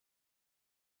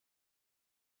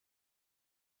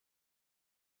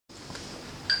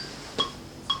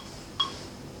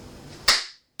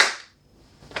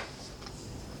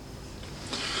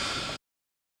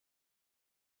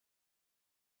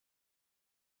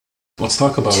Let's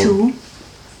talk about to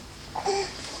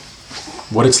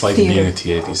what it's like theater. being a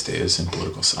TA these days in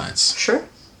political science. Sure.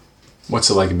 What's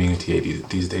it like being a TA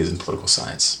these days in political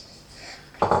science?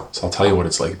 So I'll tell you what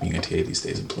it's like being a TA these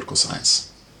days in political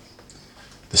science.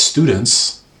 The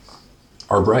students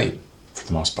are bright for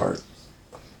the most part.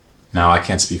 Now, I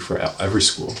can't speak for every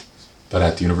school, but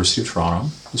at the University of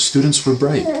Toronto, the students were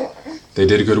bright. They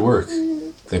did good work.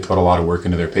 They put a lot of work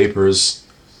into their papers.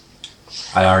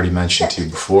 I already mentioned to you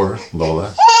before,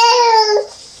 Lola.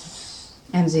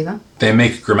 And Ziva. They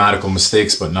make grammatical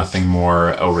mistakes, but nothing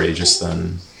more outrageous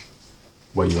than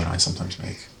what you and I sometimes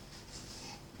make.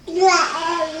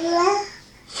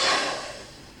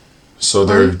 So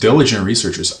they're diligent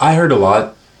researchers. I heard a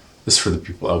lot, this is for the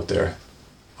people out there,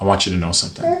 I want you to know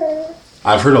something.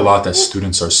 I've heard a lot that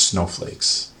students are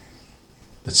snowflakes,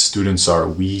 that students are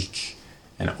weak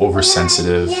and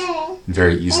oversensitive and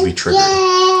very easily triggered.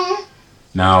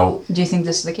 Now, Do you think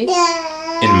this is the case?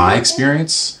 in my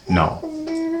experience, no.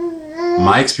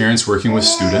 My experience working with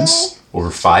students over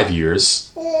 5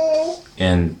 years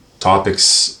in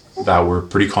topics that were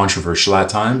pretty controversial at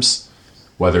times,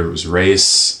 whether it was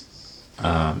race,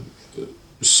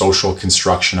 social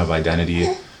construction of identity,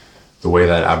 the way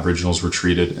that Aboriginals were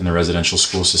treated in the residential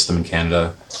school system in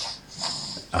Canada,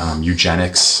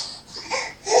 eugenics,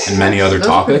 and many other Those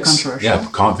are pretty topics.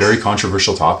 controversial. Yeah, very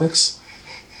controversial topics.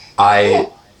 I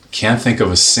can't think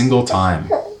of a single time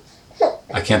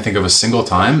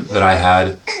that I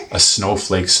had a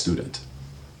snowflake student.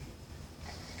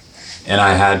 And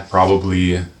I had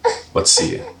probably,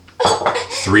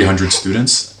 300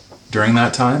 students during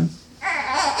that time.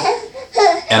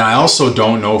 And I also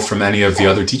don't know from any of the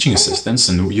other teaching assistants,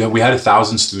 and we had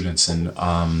 1,000 students in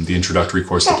the introductory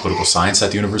course to political science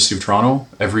at the University of Toronto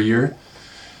every year,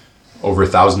 over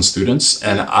 1,000 students.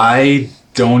 And I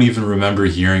don't even remember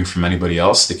hearing from anybody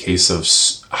else the case of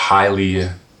highly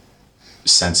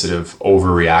sensitive,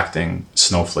 overreacting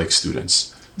snowflake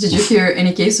students. Did you hear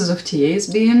any cases of TAs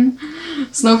being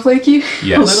snowflakey?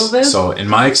 Yes. A little bit? So in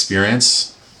my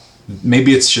experience,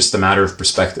 maybe it's just a matter of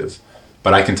perspective,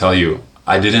 but I can tell you,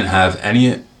 I didn't have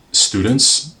any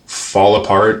students fall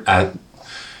apart at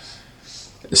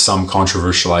some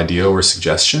controversial idea or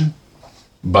suggestion,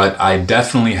 but I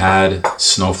definitely had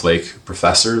snowflake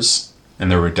professors, and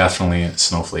there were definitely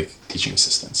snowflake teaching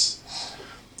assistants.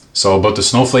 So about the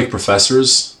snowflake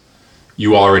professors,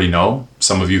 you already know.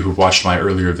 Some of you who've watched my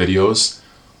earlier videos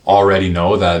already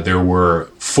know that there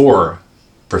were 4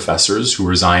 professors who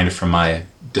resigned from my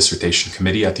dissertation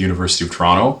committee at the University of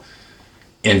Toronto,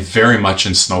 and very much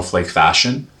in snowflake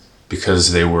fashion,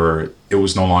 because it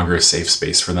was no longer a safe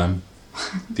space for them.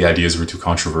 The ideas were too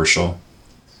controversial.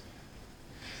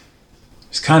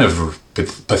 It's kind of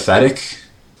pathetic,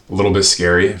 a little bit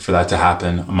scary for that to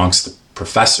happen amongst the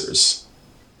professors.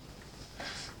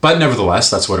 But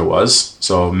nevertheless, that's what it was.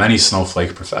 So many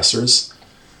snowflake professors.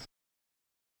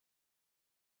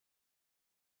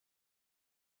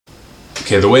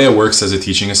 Okay, the way it works as a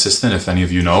teaching assistant, if any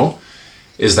of you know,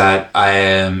 is that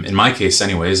in my case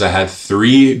anyways, I had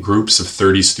 3 groups of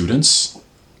 30 students,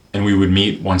 and we would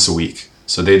meet once a week.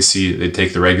 So they'd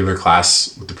take the regular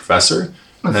class with the professor.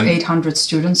 With 800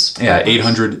 students? Yeah,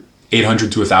 800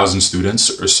 to 1,000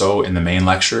 students or so in the main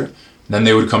lecture. Then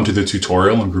they would come to the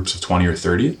tutorial in groups of 20 or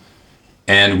 30,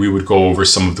 and we would go over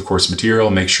some of the course material,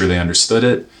 make sure they understood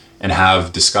it, and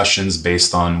have discussions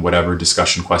based on whatever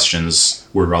discussion questions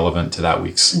were relevant to that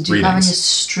week's readings. Do you have any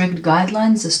strict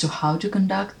guidelines as to how to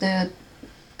conduct the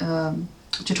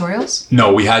tutorials?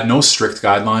 No, we had no strict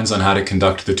guidelines on how to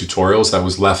conduct the tutorials. That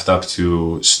was left up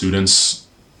to students,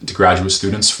 to graduate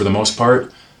students for the most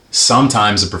part.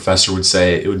 Sometimes a professor would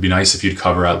say it would be nice if you'd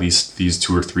cover at least these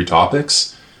 2 or 3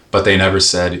 topics, but they never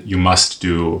said you must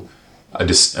do a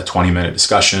 20-minute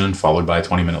discussion followed by a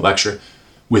 20-minute lecture,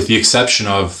 with the exception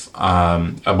of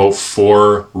about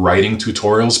 4 writing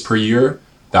tutorials per year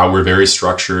that were very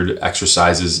structured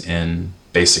exercises in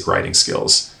basic writing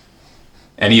skills.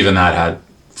 And even that had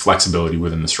flexibility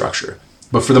within the structure.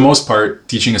 But for the most part,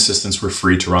 teaching assistants were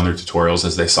free to run their tutorials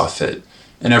as they saw fit.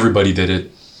 And everybody did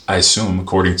it, I assume,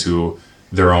 according to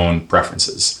their own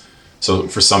preferences. So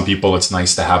for some people, it's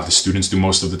nice to have the students do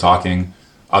most of the talking.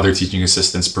 Other teaching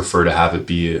assistants prefer to have it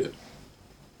be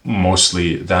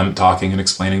mostly them talking and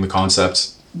explaining the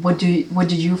concepts. What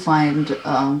did you find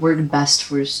worked best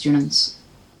for students?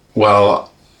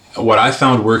 Well, what I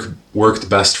found worked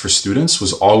best for students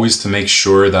was always to make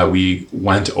sure that we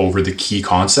went over the key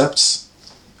concepts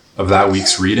of that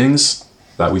week's readings,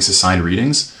 that week's assigned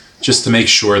readings, just to make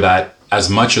sure that as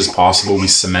much as possible we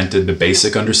cemented the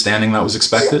basic understanding that was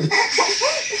expected.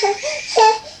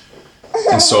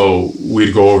 And so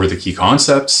we'd go over the key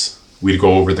concepts, we'd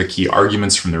go over the key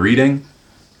arguments from the reading,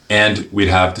 and we'd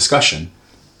have discussion.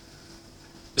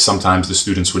 Sometimes the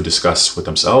students would discuss with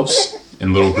themselves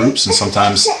in little groups, and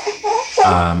sometimes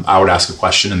I would ask a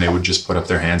question and they would just put up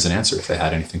their hands and answer if they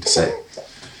had anything to say.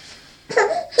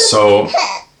 So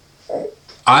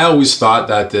I always thought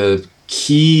that the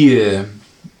key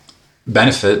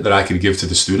benefit that I could give to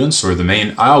the students, or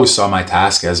I always saw my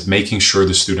task as making sure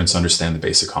the students understand the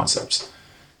basic concepts.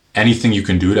 Anything you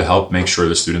can do to help make sure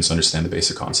the students understand the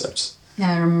basic concepts.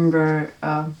 Yeah, I remember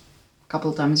a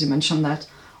couple of times you mentioned that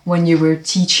when you were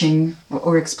teaching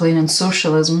or explaining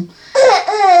socialism,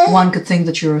 one could think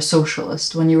that you're a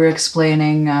socialist. When you were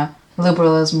explaining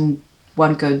liberalism,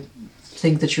 one could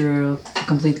think that you're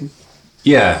completely...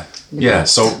 Yeah.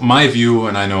 So my view,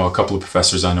 and I know a couple of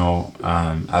professors I know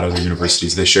at other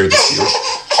universities, they share this view.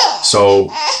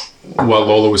 So what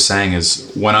Lola was saying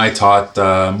is, when I taught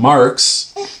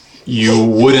Marx, you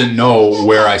wouldn't know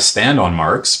where I stand on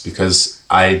Marx because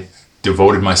I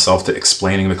devoted myself to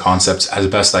explaining the concepts as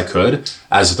best I could,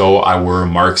 as though I were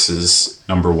Marx's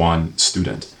number one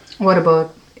student. What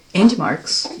about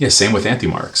anti-Marx? Yeah, same with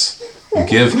anti-Marx. I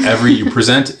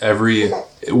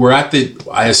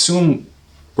assume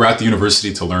we're at the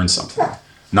university to learn something,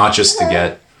 not just to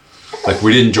get, like,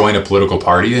 we didn't join a political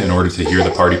party in order to hear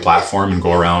the party platform and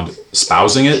go around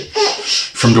espousing it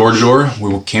from door to door.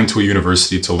 We came to a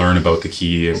university to learn about the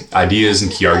key ideas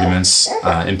and key arguments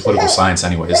in political science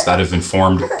anyways that have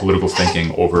informed political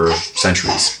thinking over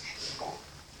centuries.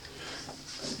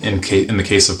 In the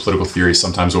case of political theory,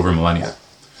 sometimes over millennia.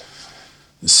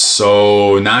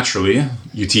 So naturally,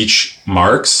 you teach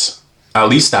Marx, at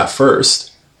least at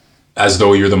first, as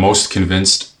though you're the most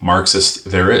convinced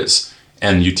Marxist there is.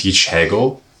 And you teach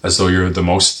Hegel as though you're the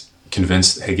most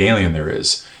convinced Hegelian there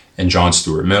is. And John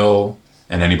Stuart Mill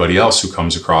and anybody else who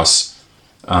comes across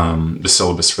the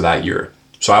syllabus for that year.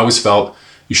 So I always felt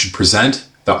you should present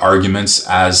the arguments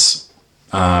as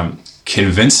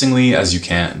convincingly as you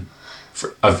can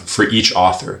for each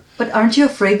author. But aren't you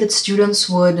afraid that students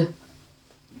would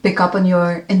pick up on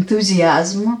your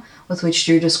enthusiasm with which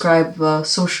you describe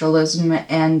socialism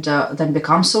and then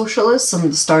become socialists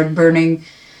and start burning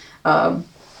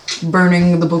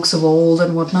the books of old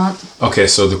and whatnot? Okay,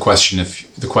 so the question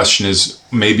is,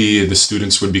 maybe the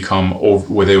students would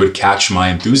where they would catch my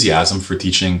enthusiasm for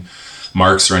teaching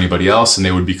Marx or anybody else, and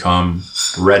they would become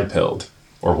red-pilled,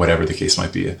 or whatever the case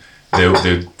might be.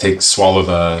 They'd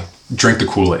drink the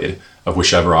Kool-Aid of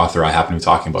whichever author I happen to be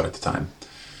talking about at the time.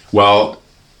 Well,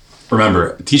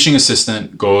 remember, a teaching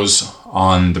assistant goes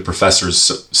on the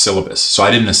professor's syllabus. So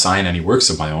I didn't assign any works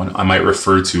of my own. I might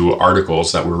refer to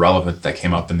articles that were relevant that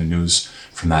came up in the news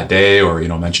from that day, or,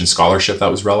 mention scholarship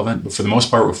that was relevant. But for the most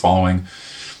part, we're following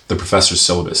the professor's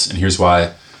syllabus. And here's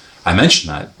why I mention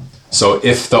that. So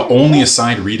if the only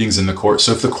assigned readings in the course,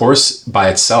 so if the course by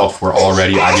itself were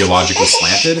already ideologically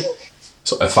slanted,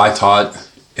 so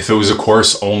if it was a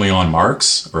course only on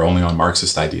Marx or only on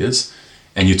Marxist ideas,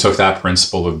 and you took that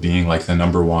principle of being like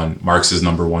Marx's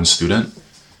number one student,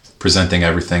 presenting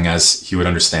everything as he would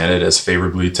understand it, as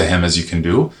favorably to him as you can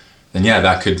do, then yeah,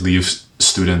 that could leave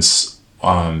students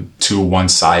too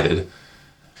one-sided.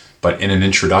 But in an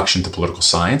introduction to political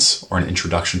science or an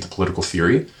introduction to political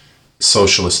theory,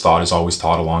 socialist thought is always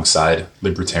taught alongside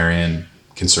libertarian,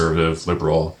 conservative,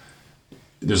 liberal.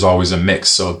 There's always a mix,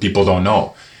 so people don't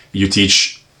know. You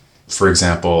teach, for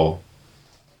example,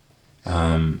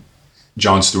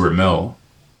 John Stuart Mill,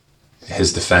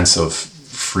 his defense of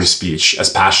free speech, as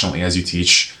passionately as you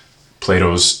teach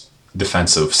Plato's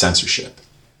defense of censorship.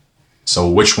 So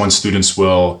which one students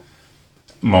will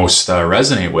most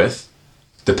resonate with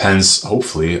depends,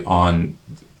 hopefully, on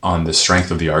the strength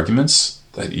of the arguments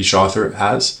that each author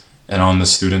has and on the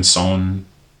student's own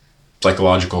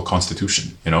psychological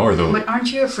constitution, But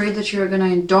aren't you afraid that you're going to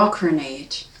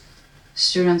indoctrinate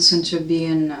students into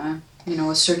being... a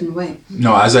certain way?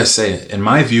 No, as I say, in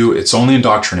my view, it's only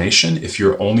indoctrination if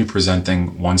you're only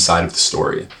presenting one side of the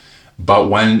story. But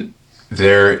when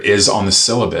there is on the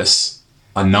syllabus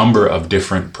a number of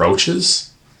different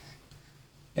approaches,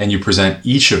 and you present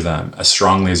each of them as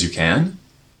strongly as you can,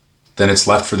 then it's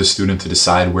left for the student to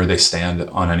decide where they stand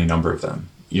on any number of them.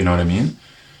 You know what I mean?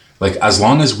 Like, as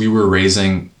long as we were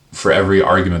raising, for every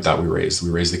argument that we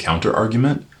raised the counter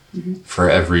argument. Mm-hmm. For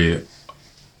every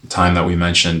time that we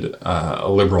mentioned a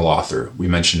liberal author, we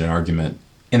mentioned an argument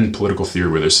in political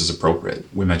theory where this is appropriate.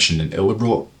 We mentioned an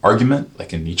illiberal argument,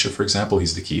 like in Nietzsche, for example.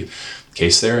 He's the key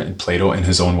case there, and Plato in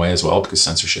his own way as well, because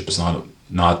censorship is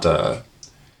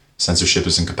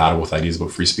incompatible with ideas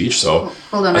about free speech. So,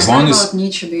 hold on, about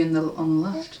Nietzsche being on the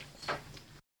left.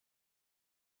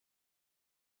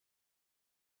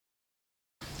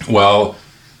 Well,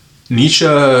 Nietzsche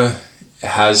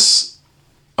has,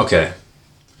 okay,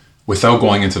 without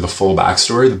going into the full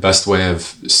backstory, the best way of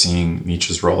seeing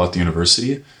Nietzsche's role at the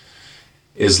university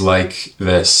is like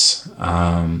this.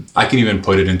 I can even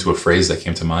put it into a phrase that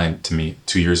came to mind to me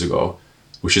 2 years ago,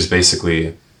 which is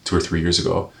basically 2 or 3 years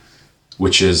ago,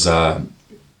 which is the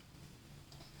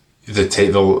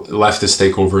leftist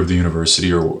takeover of the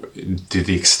university, or to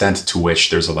the extent to which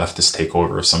there's a leftist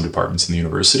takeover of some departments in the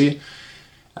university,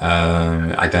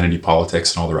 identity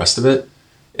politics and all the rest of it.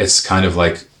 It's kind of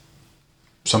like,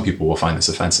 some people will find this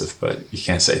offensive, but you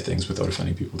can't say things without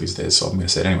offending people these days, so I'm going to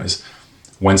say it anyways.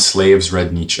 When slaves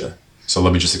read Nietzsche. So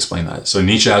let me just explain that. So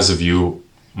Nietzsche has a view,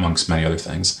 amongst many other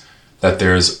things, that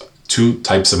there's two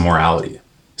types of morality: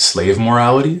 slave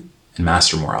morality and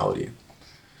master morality.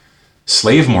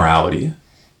 Slave morality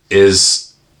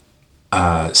is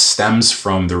stems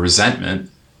from the resentment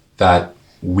that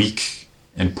weak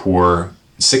and poor,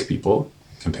 sick people,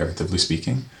 comparatively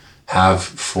speaking, have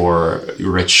for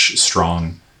rich,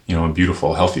 strong, and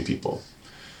beautiful, healthy people.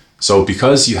 So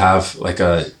because you have like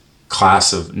a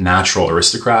class of natural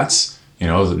aristocrats, the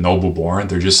noble born,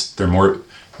 they're more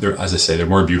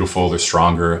beautiful, they're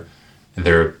stronger,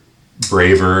 they're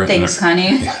braver. Thanks,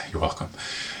 honey. Yeah, you're welcome.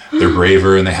 They're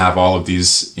braver and they have all of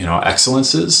these,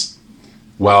 excellences.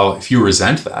 Well, if you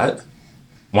resent that,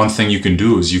 one thing you can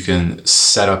do is you can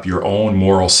set up your own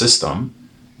moral system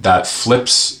that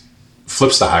flips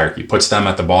the hierarchy, puts them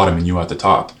at the bottom and you at the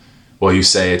top. Well, you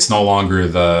say it's no longer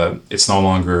the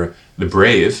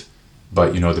brave,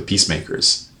 but the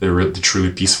peacemakers, the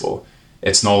truly peaceful.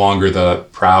 It's no longer the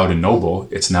proud and noble,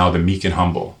 it's now the meek and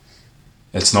humble.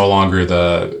 It's no longer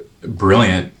the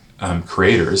brilliant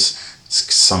creators,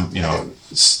 it's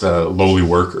the lowly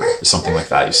worker or something like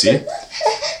that, you see?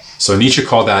 So Nietzsche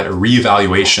called that a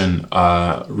reevaluation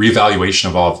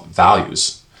of all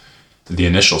values, the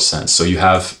initial sense. So you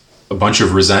have a bunch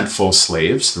of resentful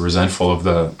slaves, the resentful of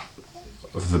the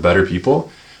better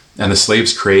people, and the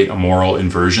slaves create a moral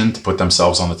inversion to put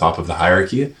themselves on the top of the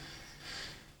hierarchy.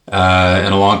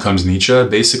 And along comes Nietzsche,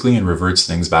 basically, and reverts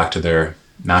things back to their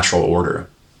natural order.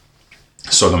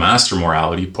 So the master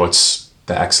morality puts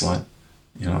the excellent,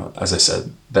 as I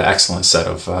said, the excellent set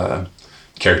of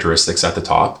characteristics at the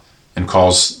top, and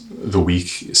calls the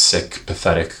weak, sick,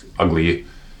 pathetic, ugly,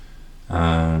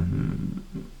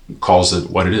 calls it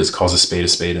what it is, calls a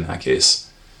spade in that case.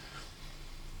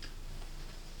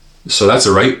 So that's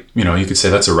you could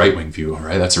say that's a right-wing view,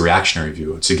 right? That's a reactionary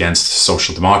view. It's against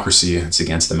social democracy, it's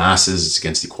against the masses, it's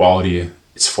against equality,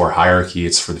 it's for hierarchy,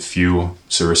 it's for the few,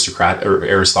 it's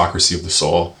aristocracy of the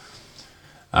soul.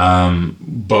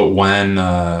 But when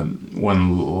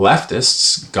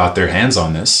leftists got their hands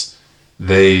on this,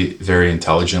 they very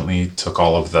intelligently took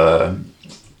all of the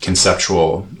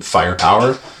conceptual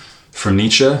firepower from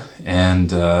Nietzsche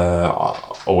and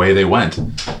away they went.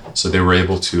 So they were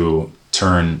able to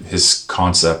turn his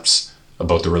concepts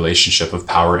about the relationship of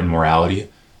power and morality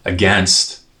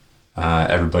against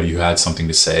everybody who had something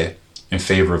to say in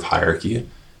favor of hierarchy,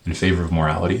 in favor of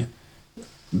morality,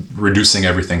 reducing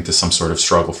everything to some sort of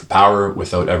struggle for power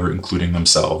without ever including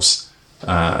themselves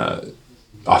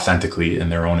authentically in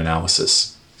their own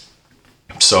analysis.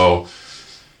 So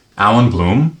Alan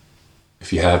Bloom,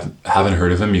 if you haven't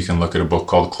heard of him, you can look at a book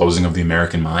called Closing of the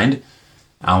American Mind.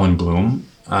 Alan Bloom,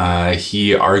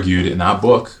 he argued in that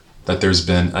book that there's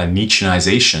been a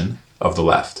Nietzscheanization of the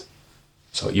left.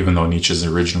 So even though Nietzsche is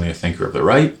originally a thinker of the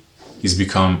right, he's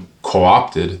become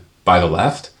co-opted by the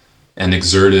left and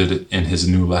exerted in his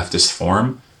new leftist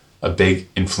form a big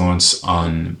influence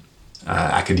on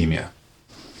academia.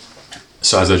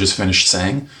 So as I just finished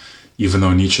saying, even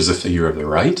though Nietzsche is a figure of the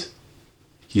right,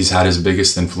 he's had his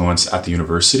biggest influence at the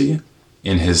university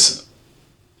in his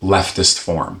leftist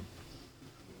form.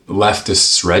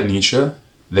 Leftists read Nietzsche,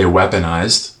 they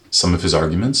weaponized some of his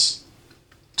arguments,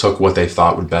 took what they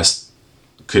thought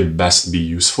could best be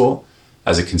useful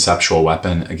as a conceptual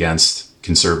weapon against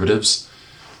conservatives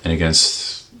and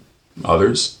against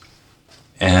others,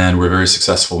 and were very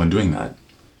successful in doing that.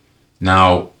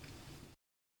 Now,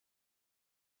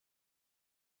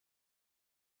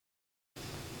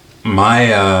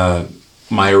 my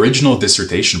original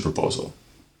dissertation proposal,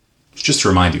 just to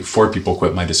remind you, 4 people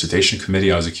quit my dissertation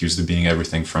committee. I was accused of being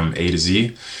everything from A to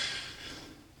Z.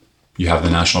 You have the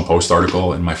National Post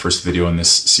article in my first video in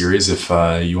this series if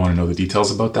you want to know the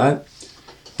details about that.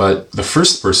 But the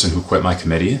first person who quit my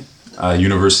committee, a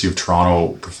University of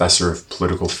Toronto professor of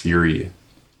political theory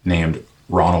named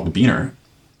Ronald Biener,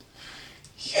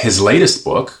 his latest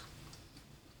book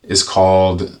is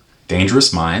called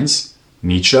Dangerous Minds,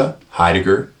 Nietzsche,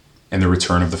 Heidegger, and the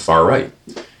Return of the Far Right.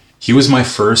 He was my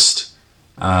first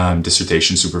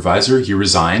dissertation supervisor. He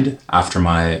resigned after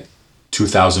my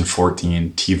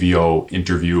 2014 TVO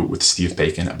interview with Steve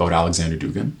Bacon about Alexander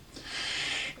Dugin.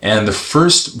 And the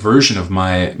first version of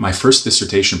my first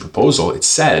dissertation proposal, it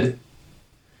said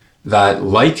that,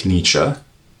 like Nietzsche,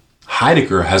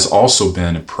 Heidegger has also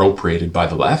been appropriated by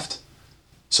the left.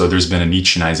 So there's been a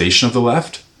Nietzscheanization of the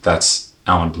left. That's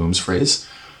Alan Bloom's phrase.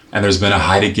 And there's been a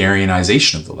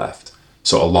Heideggerianization of the left.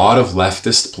 So a lot of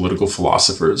leftist political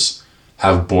philosophers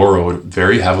have borrowed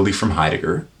very heavily from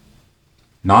Heidegger,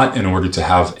 not in order to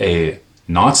have a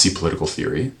Nazi political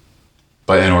theory,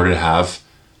 but in order to have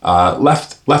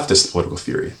leftist political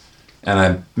theory.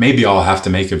 And maybe I'll have to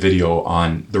make a video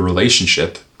on the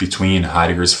relationship between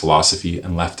Heidegger's philosophy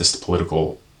and leftist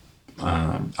political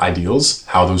ideals,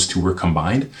 how those two were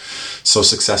combined so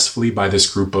successfully by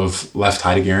this group of left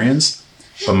Heideggerians.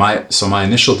 But my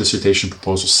initial dissertation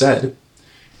proposal said,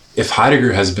 if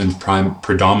Heidegger has been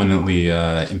predominantly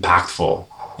impactful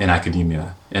in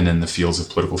academia and in the fields of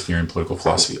political theory and political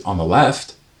philosophy on the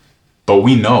left, but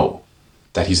we know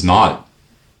that he's not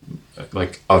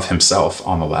like of himself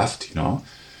on the left, you know?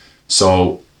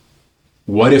 So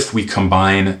what if we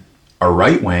combine a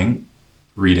right-wing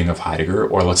reading of Heidegger,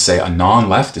 or let's say a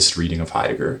non-leftist reading of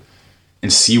Heidegger,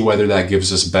 and see whether that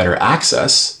gives us better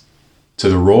access to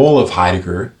the role of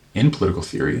Heidegger in political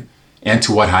theory and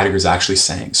to what Heidegger's actually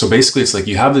saying. So basically it's like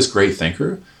you have this great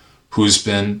thinker he's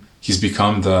become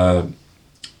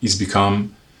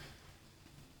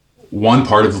one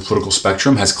part of the political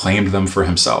spectrum, has claimed them for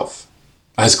himself.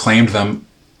 One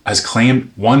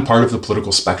part of the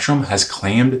political spectrum has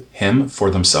claimed him for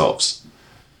themselves.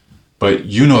 But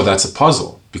you know that's a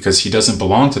puzzle because he doesn't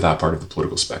belong to that part of the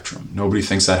political spectrum. Nobody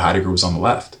thinks that Heidegger was on the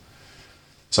left.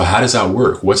 So how does that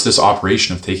work? What's this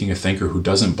operation of taking a thinker who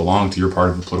doesn't belong to your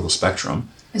part of the political spectrum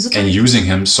and using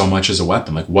him so much as a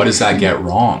weapon? Like, what does that get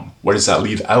wrong? What does that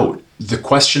leave out? The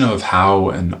question of how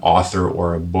an author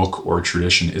or a book or a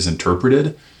tradition is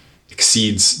interpreted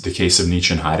exceeds the case of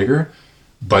Nietzsche and Heidegger.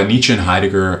 But Nietzsche and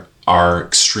Heidegger are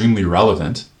extremely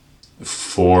relevant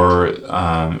for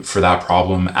that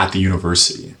problem at the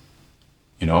university.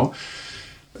 You know,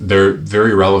 they're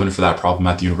very relevant for that problem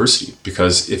at the university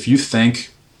because if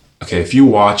you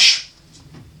watch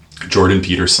Jordan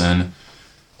Peterson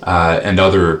and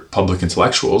other public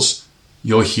intellectuals,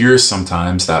 you'll hear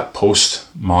sometimes that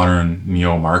postmodern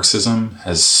neo-Marxism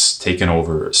has taken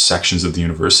over sections of the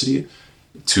university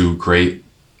to great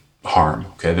harm.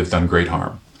 Okay, they've done great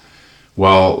harm.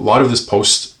 Well, a lot of this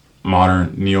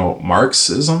postmodern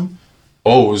neo-Marxism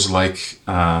owes, like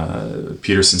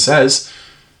Peterson says,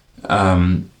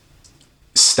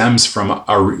 stems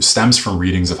from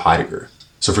readings of Heidegger.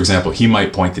 So, for example, he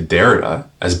might point to Derrida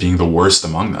as being the worst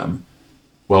among them.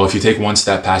 Well, if you take one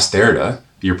step past Derrida,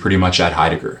 you're pretty much at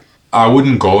Heidegger. I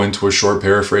wouldn't go into a short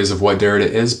paraphrase of what Derrida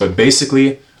is, but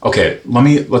basically, okay,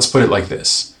 let's put it like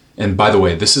this. And by the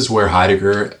way, this is where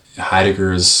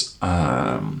Heidegger's,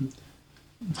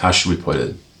 how should we put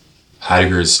it?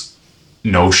 Heidegger's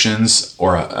notions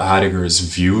or Heidegger's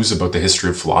views about the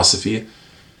history of philosophy,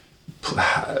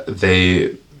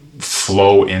 they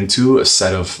flow into a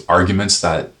set of arguments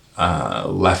that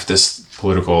leftist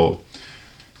political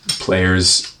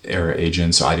players or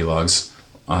agents, ideologues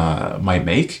might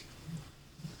make.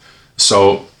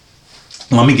 So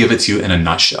let me give it to you in a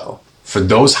nutshell. For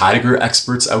those Heidegger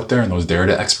experts out there and those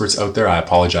Derrida experts out there, I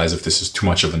apologize if this is too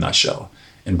much of a nutshell.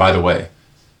 And by the way,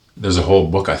 there's a whole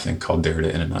book, I think, called Derrida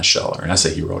in a Nutshell, or an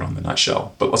essay he wrote on the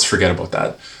nutshell. But let's forget about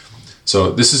that. So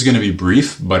this is going to be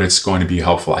brief, but it's going to be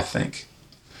helpful, I think.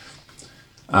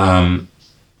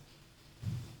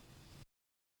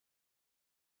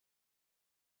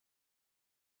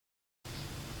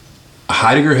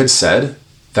 Heidegger had said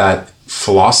that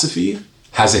philosophy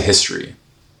has a history.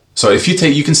 So if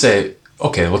you can say,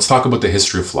 okay, let's talk about the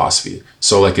history of philosophy.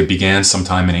 So like it began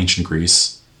sometime in ancient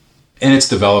Greece, and it's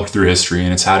developed through history,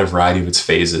 and it's had a variety of its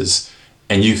phases.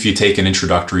 And if you take an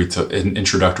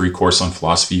introductory course on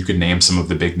philosophy, you could name some of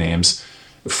the big names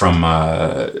from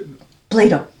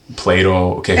Plato.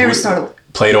 Okay. Aristotle.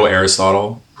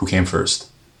 Aristotle. Who came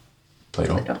first?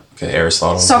 Plato. Okay,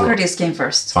 Aristotle. Socrates came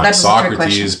first. Fine.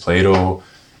 Socrates, Plato,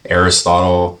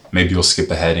 Aristotle. Maybe you'll skip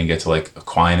ahead and get to like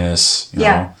Aquinas.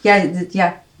 Yeah.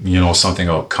 You know, something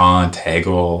about Kant,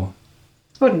 Hegel,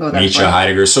 wouldn't go that Nietzsche, far.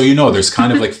 Heidegger. So there's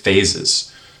kind of like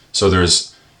phases. So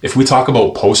if we talk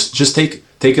about just take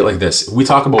it like this. If we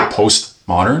talk about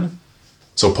postmodern,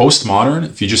 so postmodern,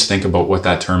 if you just think about what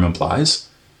that term implies,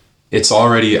 it's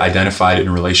already identified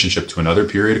in relationship to another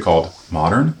period called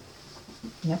modern.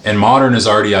 Yep. And modern is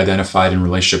already identified in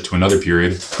relationship to another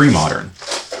period, pre-modern.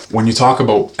 when you talk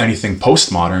about anything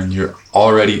postmodern, you're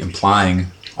already implying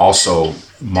also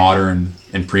modern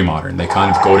and pre-modern. They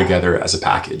kind of go together as a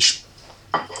package.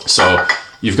 So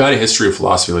you've got a history of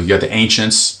philosophy. Like you got the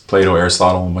ancients, Plato,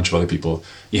 Aristotle, and a bunch of other people.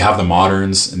 You have the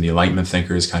moderns and the Enlightenment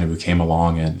thinkers kind of who came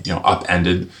along and,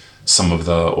 upended some of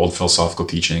the old philosophical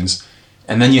teachings.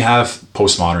 And then you have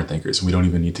postmodern thinkers, and we don't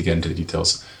even need to get into the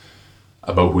details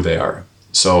about who they are.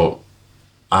 So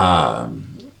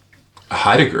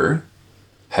Heidegger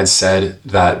had said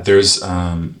that there's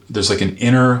like an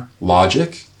inner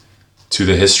logic to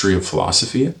the history of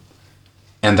philosophy,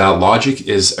 and that logic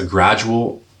is a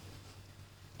gradual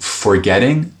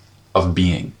forgetting of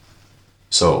being.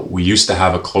 So we used to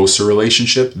have a closer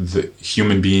relationship. The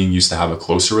human being used to have a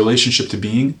closer relationship to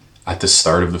being at the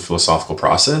start of the philosophical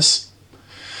process,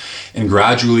 and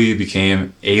gradually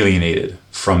became alienated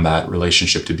from that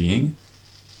relationship to being,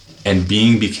 and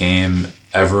being became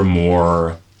ever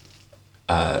more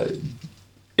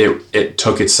it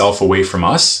took itself away from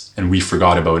us, and we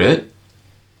forgot about it.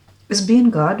 Is being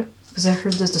God? Because I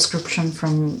heard this description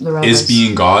from the rabbis. Is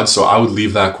being God? So I would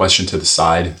leave that question to the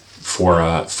side for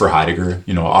Heidegger.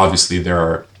 Obviously there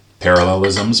are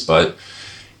parallelisms, but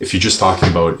if you're just talking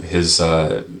about his,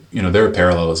 there are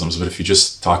parallelisms, but if you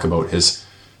just talk about his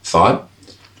thought,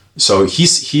 so he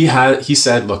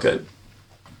said, look,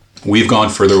 we've gone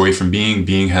further away from being.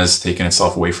 Being has taken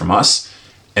itself away from us,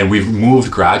 and we've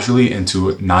moved gradually into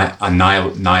a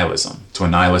nihilism, to a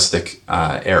nihilistic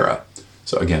era.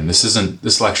 So again,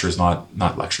 this lecture is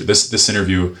not lecture. This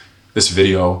interview, this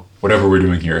video, whatever we're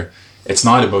doing here, it's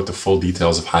not about the full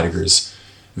details of Heidegger's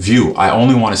view. I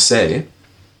only want to say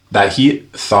that he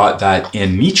thought that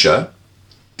in Nietzsche,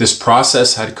 this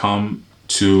process had come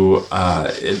to,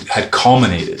 it had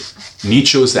culminated.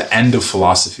 Nietzsche was the end of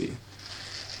philosophy.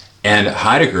 And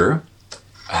Heidegger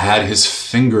had his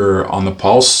finger on the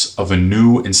pulse of a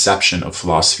new inception of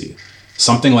philosophy,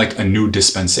 something like a new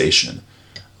dispensation.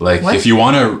 Like what? if you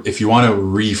want to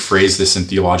rephrase this in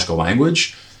theological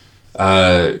language,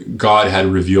 God had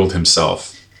revealed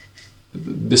himself.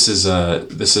 This is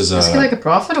he like a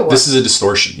prophet or what? This is a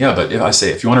distortion. Yeah, but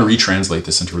if you want to retranslate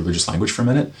this into religious language for a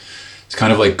minute, it's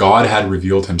kind of like God had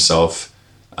revealed himself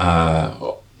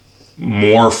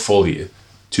more fully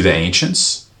to the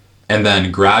ancients, and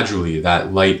then gradually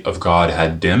that light of God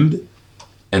had dimmed,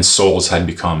 and souls had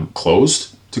become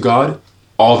closed to God,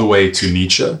 all the way to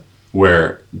Nietzsche,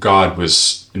 where God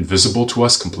was invisible to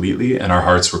us completely, and our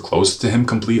hearts were closed to him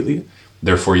completely.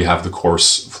 Therefore, you have the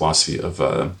coarse philosophy of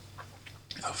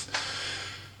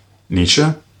Nietzsche.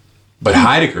 But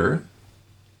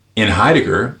in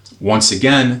Heidegger, once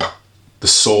again, the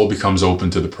soul becomes open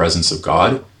to the presence of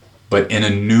God, but in a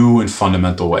new and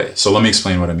fundamental way. So let me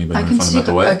explain what I mean by new and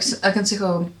fundamental way. I can see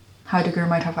how Heidegger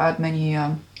might have had many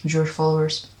Jewish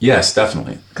followers. Yes,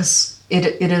 definitely. Because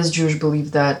it is Jewish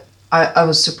belief that I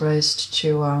was surprised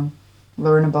to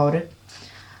learn about it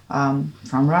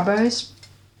from rabbis,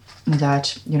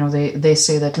 that they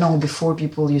say that no, before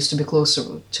people used to be closer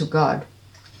to God.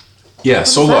 Yeah,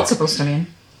 so look, what's that supposed to mean?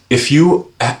 If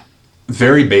you,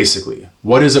 very basically,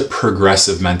 what is a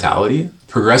progressive mentality?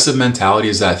 Progressive mentality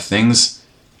is that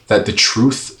the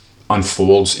truth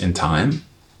unfolds in time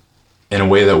in a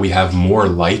way that we have more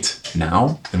light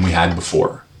now than we had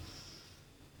before.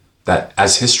 That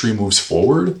as history moves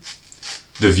forward,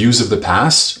 the views of the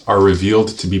past are revealed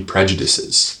to be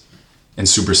prejudices and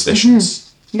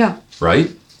superstitions. Mm-hmm. Yeah.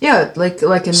 Right? Yeah, like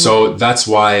in... So that's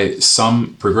why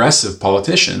some progressive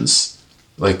politicians,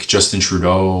 like Justin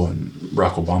Trudeau and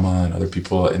Barack Obama and other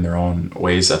people in their own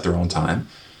ways at their own time,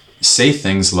 say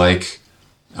things like,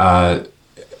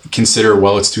 consider,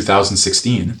 well, it's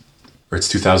 2016 or it's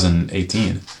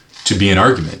 2018 to be an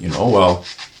argument, well,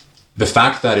 the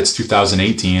fact that it's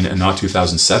 2018 and not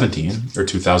 2017 or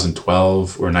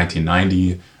 2012 or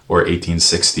 1990 or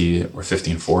 1860 or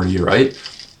 1540, right?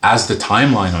 As the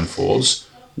timeline unfolds,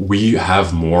 we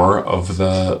have more of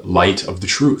the light of the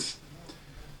truth.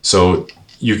 So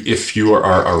if you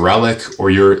are a relic,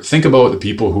 or think about the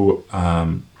people who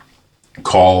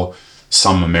call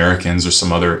some Americans or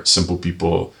some other simple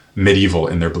people medieval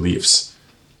in their beliefs.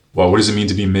 Well, what does it mean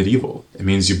to be medieval? It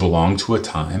means you belong to a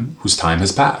time whose time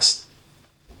has passed.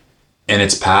 And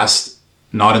it's passed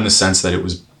not in the sense that it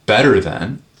was better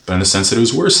then, but in the sense that it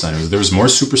was worse then. There was more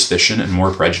superstition and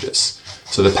more prejudice.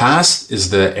 So the past is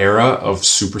the era of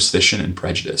superstition and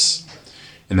prejudice.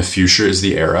 And the future is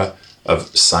the era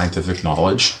of scientific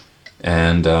knowledge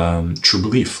and true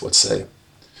belief, let's say.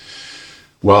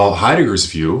 Well, Heidegger's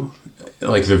view,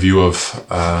 like the view of,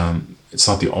 it's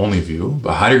not the only view,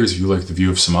 but Heidegger's view, like the view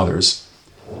of some others,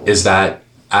 is that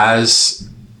as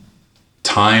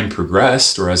time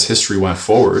progressed or as history went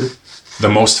forward, the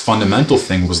most fundamental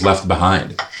thing was left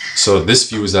behind. So this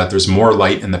view is that there's more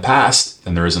light in the past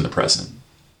than there is in the present.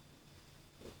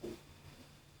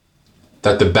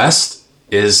 That the best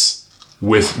is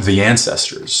with the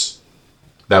ancestors,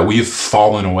 that we've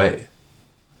fallen away.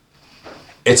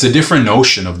 It's a different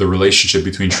notion of the relationship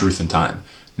between truth and time.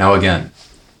 Now again,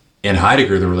 in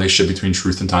Heidegger, the relationship between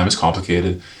truth and time is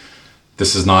complicated.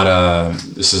 This is not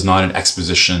an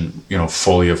exposition,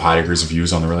 fully of Heidegger's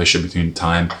views on the relationship between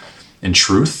time and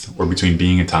truth, or between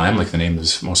being and time, like the name of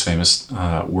his most famous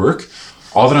work.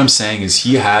 All that I'm saying is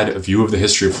he had a view of the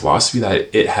history of philosophy that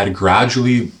it had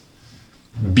gradually,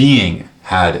 being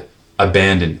had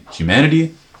abandoned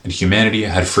humanity, and humanity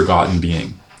had forgotten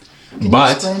being. Can you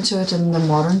explain to it in the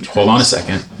modern terms? Hold on a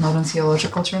second. Modern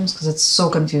theological terms, because it's so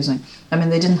confusing. I mean,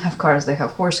 they didn't have cars; they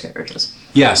have horse carriages.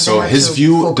 Yeah. So his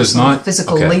view does not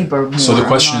physical labor. More, so the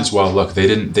question is, well, look, they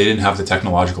didn't have the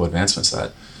technological advancements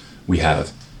that we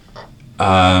have.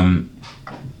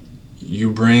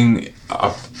 You bring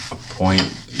up a point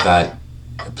that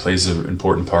plays an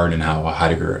important part in how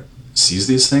Heidegger sees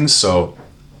these things. So,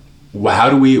 what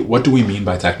do we mean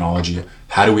by technology?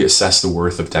 How do we assess the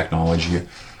worth of technology?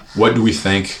 What do we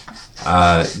think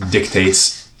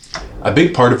dictates? A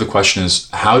big part of the question is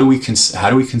how do we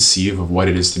conceive of what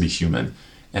it is to be human,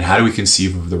 and how do we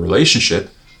conceive of the relationship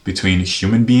between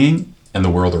human being and the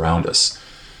world around us?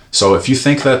 So if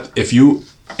you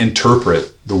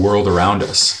interpret the world around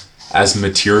us as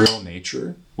material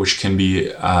nature, which can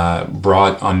be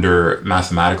brought under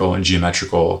mathematical and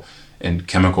geometrical and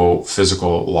chemical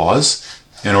physical laws,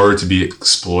 in order to be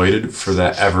exploited for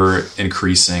the ever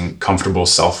increasing comfortable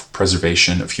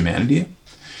self-preservation of humanity.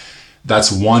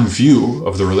 That's one view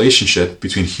of the relationship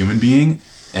between human being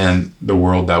and the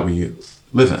world that we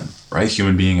live in, right?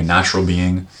 Human being and natural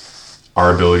being,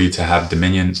 our ability to have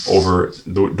dominion over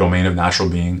the domain of natural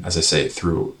being, as I say,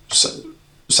 through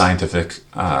scientific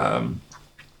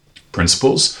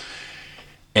principles,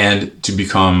 and to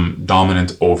become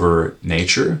dominant over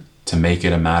nature, to make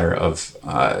it a matter of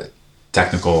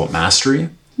technical mastery,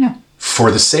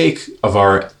 for the sake of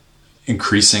our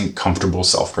increasing comfortable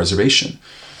self-preservation.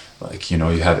 Like, you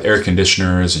have air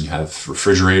conditioners and you have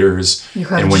refrigerators. You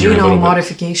have genome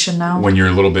modification now. When you're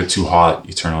a little bit too hot,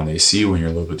 you turn on the AC. When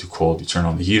you're a little bit too cold, you turn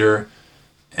on the heater.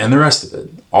 And the rest of it.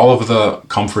 All of the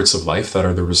comforts of life that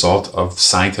are the result of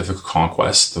scientific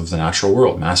conquest of the natural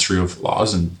world, mastery of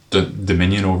laws, and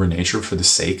dominion over nature for the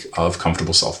sake of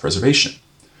comfortable self-preservation.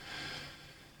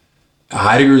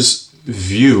 Heidegger's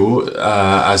view,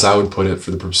 as I would put it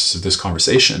for the purposes of this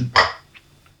conversation,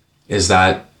 is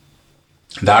that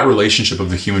relationship of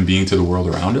the human being to the world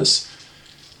around us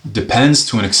depends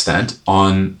to an extent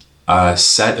on a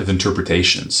set of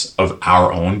interpretations of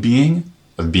our own being,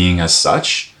 of being as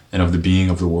such, and of the being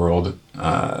of the world,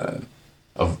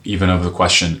 of the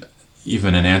question,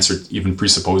 even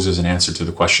presupposes an answer to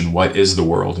the question, what is the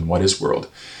world and what is world?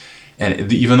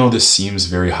 And even though this seems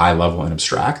very high level and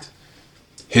abstract,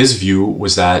 his view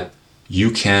was that you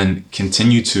can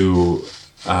continue to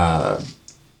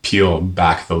peel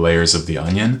back the layers of the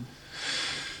onion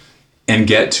and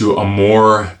get to a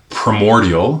more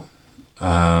primordial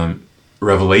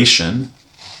revelation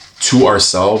to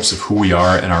ourselves of who we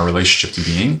are and our relationship to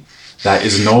being that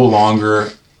is no longer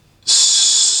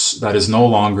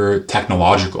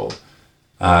technological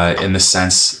in the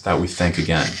sense that we think.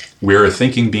 Again, we're a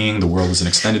thinking being, the world is an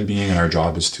extended being, and our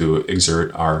job is to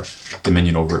exert our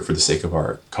dominion over it for the sake of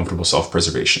our comfortable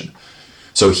self-preservation.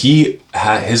 So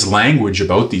his language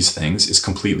about these things is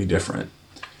completely different.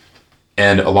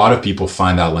 And a lot of people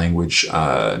find that language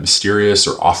mysterious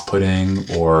or off-putting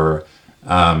or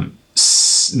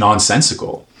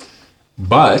nonsensical.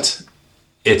 But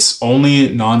it's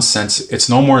only it's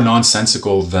no more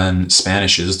nonsensical than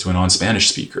Spanish is to a non-Spanish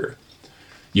speaker.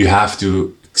 You have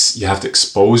to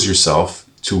expose yourself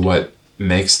to what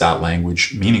makes that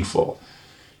language meaningful.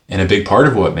 And a big part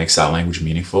of what makes that language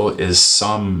meaningful is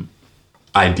some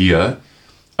idea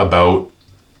about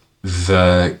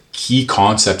the key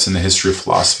concepts in the history of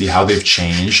philosophy, how they've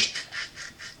changed,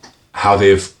 how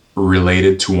they've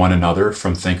related to one another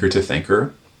from thinker to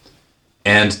thinker,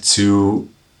 and to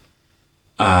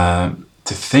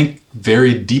think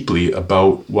very deeply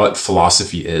about what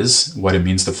philosophy is, what it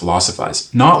means to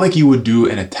philosophize. Not like you would do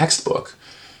in a textbook,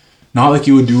 not like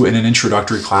you would do in an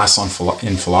introductory class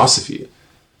in philosophy,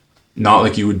 not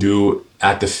like you would do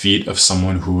at the feet of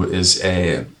someone who is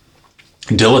a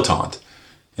dilettante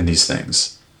in these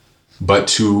things, but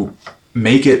to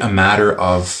make it a matter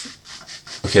of,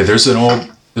 okay, there's an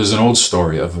old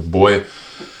story of a boy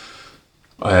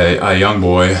a young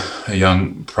boy,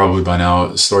 probably by now,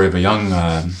 a story of a young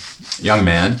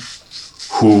man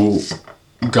who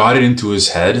got it into his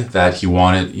head that he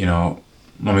wanted,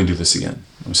 let me do this again.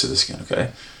 Let me say this again,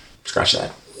 okay? Scratch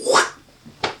that.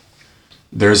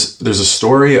 There's a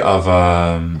story of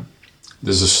a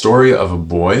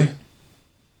boy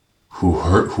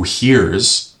who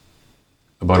hears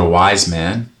about a wise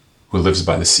man who lives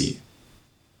by the sea.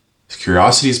 His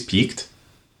curiosity is piqued,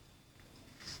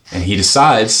 and he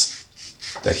decides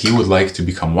that he would like to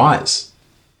become wise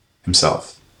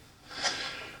himself.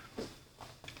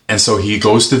 And so he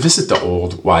goes to visit the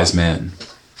old wise man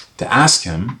to ask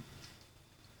him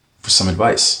for some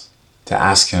advice, to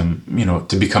ask him,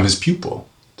 to become his pupil,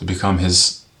 to become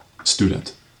his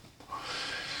student.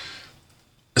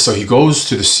 So he goes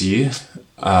to the sea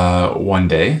one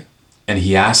day, and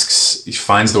he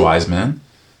finds the wise man,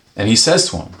 and he says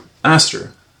to him,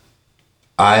 Master,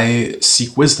 I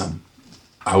seek wisdom.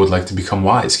 I would like to become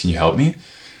wise. Can you help me?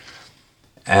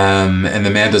 And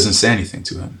the man doesn't say anything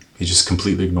to him. He just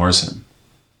completely ignores him.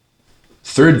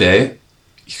 Third day,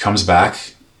 he comes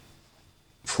back.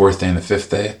 Fourth day and the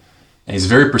fifth day, and he's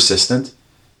very persistent.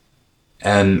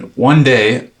 And one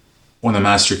day, when the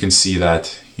master can see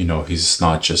that, he's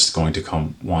not just going to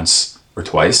come once or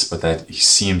twice, but that he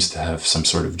seems to have some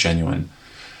sort of genuine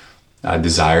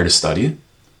desire to study,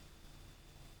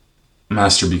 the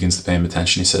master begins to pay him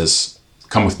attention. He says,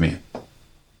 come with me.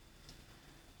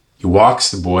 He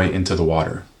walks the boy into the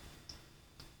water,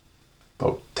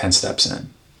 about 10 steps in.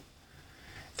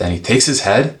 Then he takes his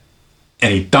head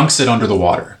and he dunks it under the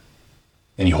water,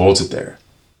 and he holds it there.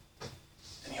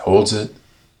 And he holds it,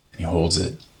 and he holds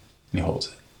it, and he holds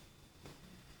it.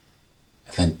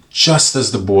 And then just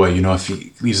as the boy, if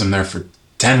he leaves him there for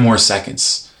 10 more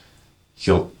seconds,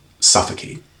 he'll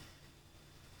suffocate.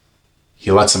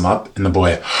 He lets him up, and the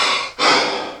boy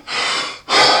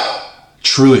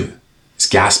truly is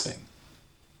gasping.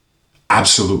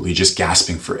 Absolutely just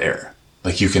gasping for air,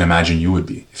 like you can imagine you would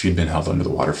be if you'd been held under the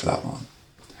water for that long.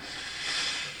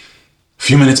 A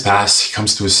few minutes pass, he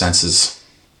comes to his senses,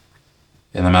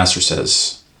 and the master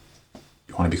says,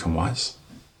 you want to become wise?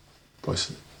 The boy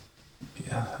said,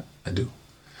 yeah, I do.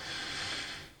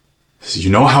 He says,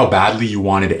 you know how badly you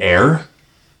wanted air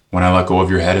when I let go of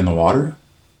your head in the water?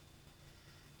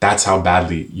 That's how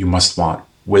badly you must want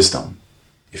wisdom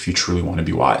if you truly want to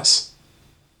be wise.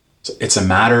 So it's a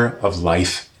matter of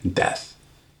life and death.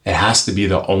 It has to be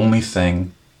the only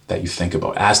thing that you think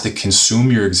about. It has to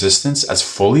consume your existence as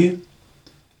fully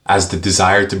as the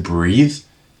desire to breathe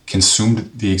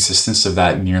consumed the existence of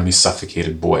that nearly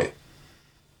suffocated boy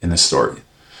in the story.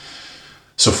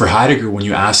 So for Heidegger, when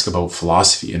you ask about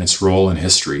philosophy and its role in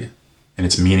history and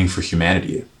its meaning for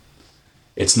humanity,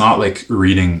 it's not like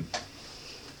reading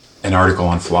an article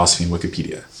on philosophy in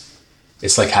Wikipedia.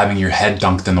 It's like having your head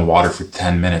dunked in the water for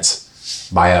 10 minutes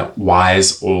by a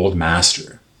wise old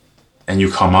master, and you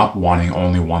come up wanting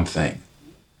only one thing.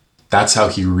 That's how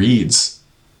he reads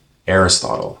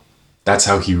Aristotle. That's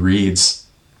how he reads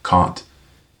Kant.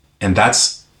 And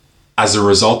that's as a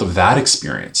result of that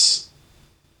experience,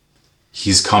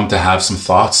 he's come to have some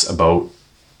thoughts about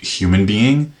human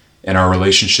being and our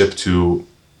relationship to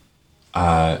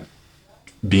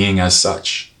being as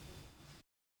such.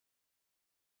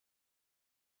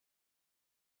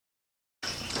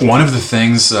 One of the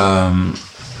things, one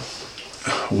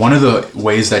of the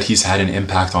ways that he's had an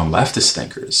impact on leftist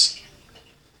thinkers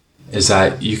is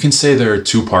that you can say there are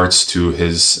two parts to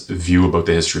his view about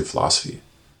the history of philosophy.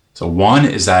 So one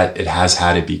is that it has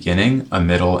had a beginning, a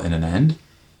middle, and an end.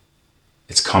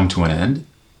 It's come to an end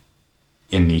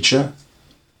in Nietzsche.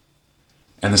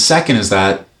 And the second is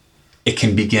that it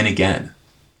can begin again,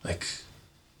 like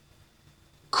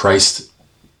Christ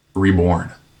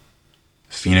reborn,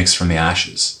 Phoenix from the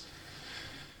ashes.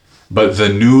 But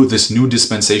this new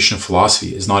dispensation of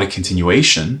philosophy is not a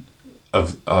continuation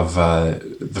of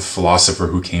the philosopher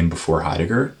who came before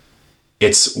Heidegger.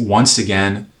 It's once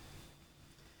again,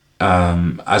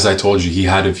 as I told you, he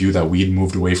had a view that we'd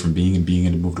moved away from being and being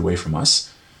had moved away from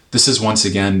us. This is once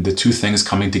again the two things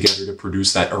coming together to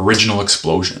produce that original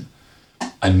explosion,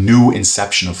 a new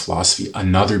inception of philosophy,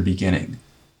 another beginning,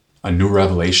 a new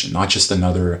revelation, not just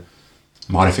another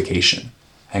modification.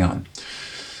 Hang on.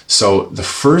 So the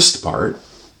first part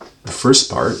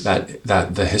that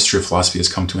the history of philosophy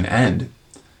has come to an end,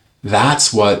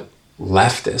 that's what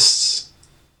leftists,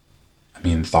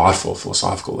 thoughtful,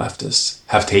 philosophical leftists,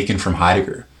 have taken from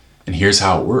Heidegger. And here's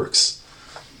how it works.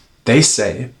 They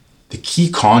say the key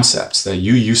concepts that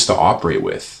you used to operate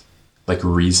with, like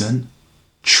reason,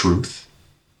 truth,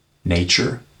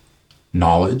 nature,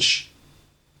 knowledge,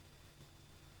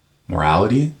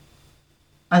 morality,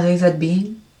 Are they that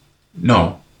being?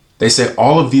 No. They say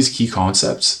all of these key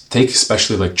concepts, take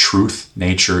especially like truth,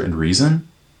 nature, and reason,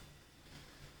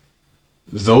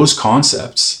 those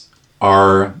concepts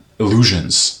are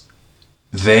illusions.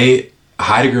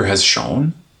 Heidegger has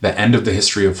shown, the end of the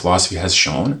history of philosophy has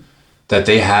shown, that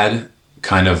they had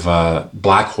kind of a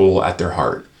black hole at their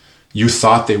heart. You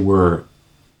thought they were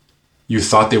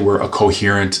a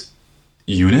coherent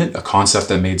unit, a concept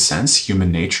that made sense,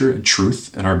 human nature and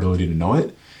truth and our ability to know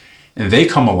it. And they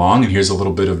come along, and here's a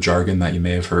little bit of jargon that you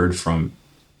may have heard from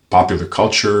popular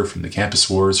culture, from the campus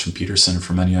wars, from Peterson,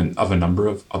 from a number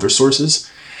of other sources.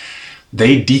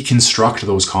 They deconstruct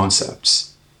those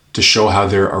concepts to show how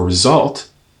they're a result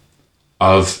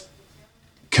of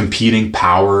competing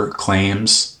power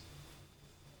claims.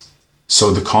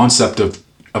 So the concept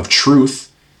of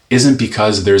truth isn't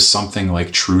because there's something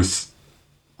like truth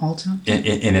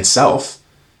in itself.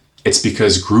 It's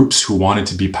because groups who wanted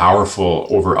to be powerful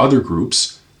over other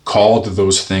groups called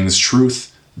those things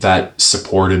truth that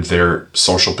supported their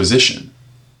social position.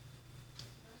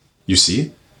 You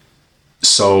see?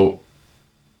 So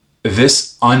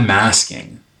this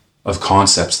unmasking of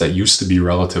concepts that used to be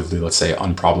relatively, let's say,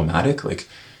 unproblematic, like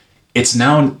it's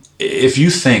now, if you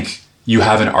think you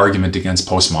have an argument against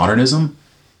postmodernism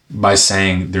by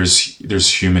saying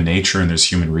there's human nature and there's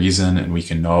human reason and we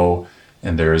can know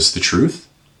and there's the truth,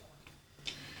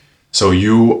 so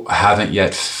you haven't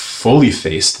yet fully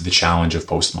faced the challenge of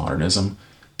postmodernism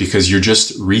because you're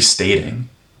just restating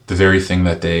the very thing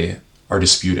that they are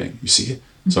disputing, you see?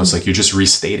 Mm-hmm. So it's like you're just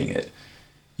restating it.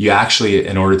 You actually,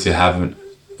 in order to have,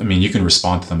 you can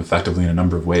respond to them effectively in a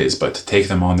number of ways, but to take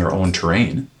them on their own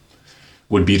terrain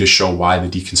would be to show why the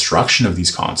deconstruction of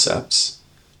these concepts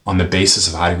on the basis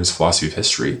of Heidegger's philosophy of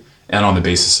history and on the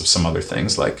basis of some other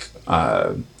things like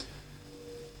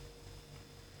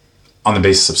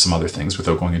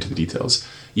without going into the details,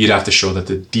 you'd have to show that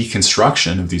the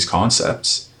deconstruction of these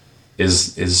concepts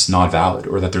is not valid,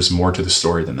 or that there's more to the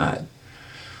story than that.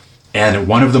 And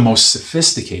one of the most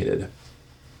sophisticated,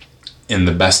 in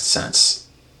the best sense,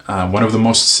 one of the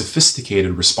most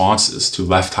sophisticated responses to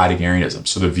left Heideggerianism,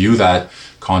 so the view that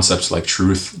concepts like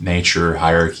truth, nature,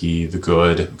 hierarchy, the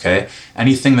good, okay,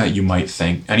 anything that you might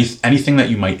think, anything that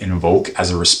you might invoke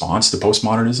as a response to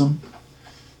postmodernism,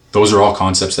 those are all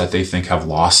concepts that they think have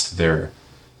lost their,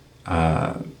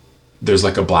 there's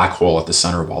like a black hole at the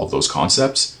center of all of those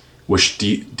concepts, which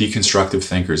deconstructive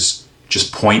thinkers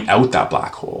just point out that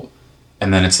black hole.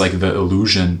 And then it's like the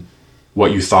illusion,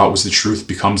 what you thought was the truth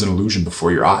becomes an illusion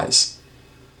before your eyes.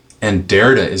 And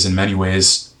Derrida is in many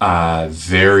ways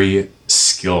very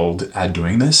skilled at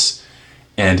doing this,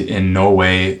 and in no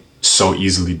way so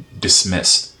easily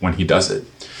dismissed when he does it.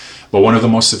 But one of the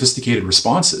most sophisticated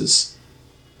responses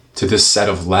to this set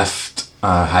of left to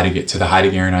the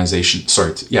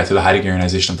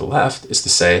Heideggerianization of the left is to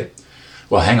say,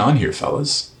 well, hang on here,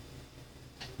 fellas,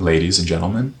 ladies and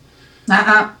gentlemen,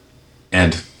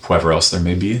 and whoever else there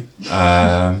may be,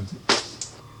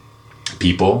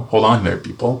 people, hold on there,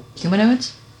 people.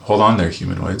 Humanoids? Hold on there,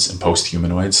 humanoids and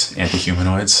post-humanoids,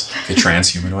 anti-humanoids, okay,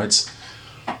 trans-humanoids.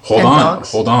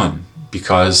 Hold on,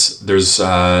 because there's,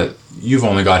 you've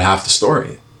only got half the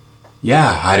story.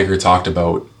 Yeah, Heidegger talked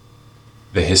about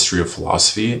the history of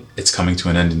philosophy. It's coming to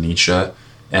an end in Nietzsche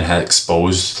and had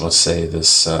exposed, let's say,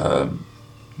 this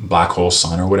black hole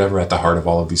sun or whatever at the heart of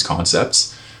all of these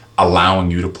concepts,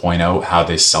 allowing you to point out how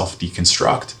they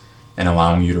self-deconstruct and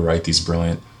allowing you to write these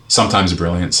sometimes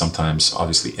brilliant, sometimes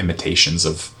obviously imitations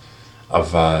of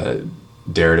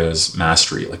Derrida's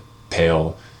mastery, like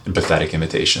pale and pathetic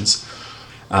imitations.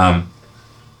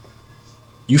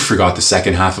 You forgot the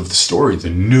second half of the story, the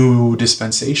new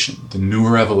dispensation, the new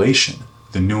revelation,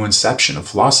 the new inception of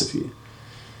philosophy.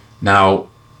 Now,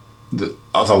 the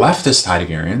leftist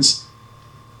Heideggerians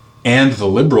and the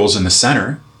liberals in the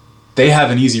center, they have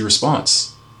an easy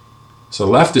response. So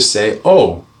the leftists say,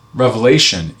 oh,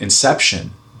 revelation,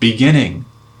 inception, beginning,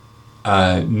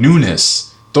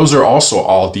 newness, those are also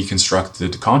all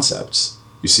deconstructed concepts,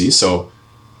 you see? So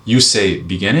you say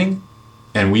beginning,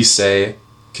 and we say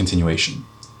continuation.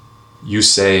 You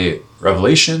say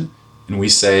revelation, and we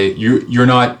say you're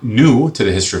not new to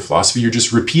the history of philosophy, you're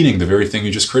just repeating the very thing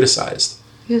you just criticized.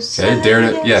 You say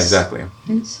yes. Yeah, exactly.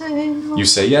 You say no. You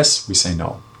say yes, we say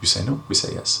no. You say no, we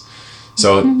say yes.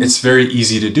 So it's very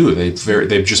easy to do.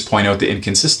 They just point out the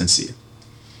inconsistency.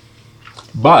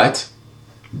 But,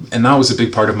 and that was a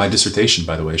big part of my dissertation,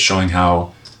 by the way, showing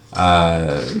how,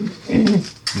 no,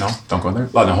 don't go there.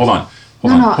 Oh, no, hold on.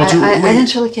 I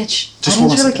didn't really catch. I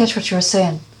didn't really catch what you were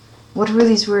saying. What were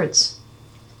these words?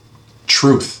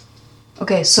 Truth.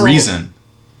 Okay, so reason.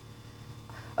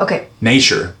 Okay.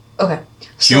 Nature. Okay.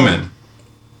 So Human.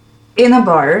 in a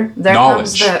bar, there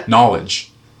comes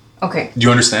Knowledge. Okay. Do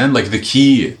you understand? Like the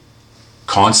key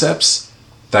concepts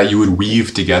that you would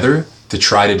weave together to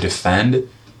try to defend,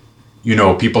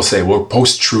 people say, well,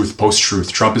 post-truth.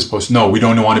 Trump is post. No, we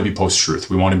don't want to be post-truth.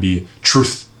 We want to be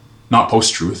truth, not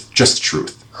post-truth, just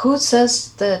truth. Who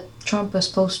says that Trump is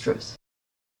post-truth?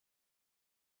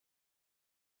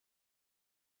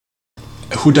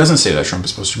 Who doesn't say that Trump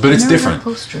is post-truth? But it's different.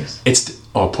 Post-truth.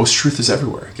 Post-truth is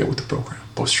everywhere. Get with the program.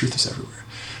 Post-truth is everywhere.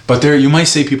 But you might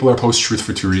say people are post-truth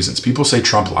for two reasons. People say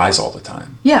Trump lies all the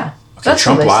time. Yeah. Okay, that's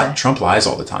Trump what they say. Trump lies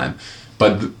all the time.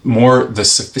 But the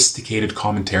sophisticated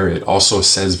commentariat also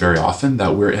says very often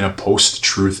that we're in a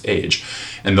post-truth age.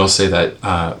 And they'll say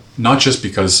that not just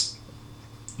because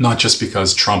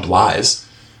Trump lies,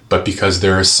 but because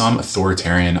there are some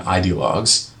authoritarian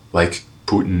ideologues like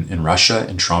Putin in Russia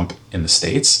and Trump in the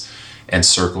States and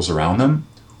circles around them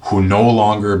who no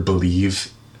longer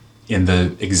believe in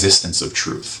the existence of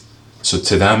truth. So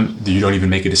to them, you don't even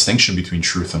make a distinction between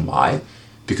truth and lie,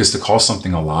 because to call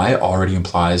something a lie already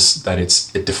implies that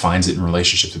it defines it in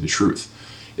relationship to the truth.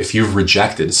 If you've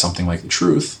rejected something like the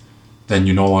truth, then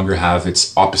you no longer have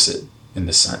its opposite in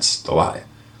this sense, the lie.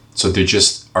 So they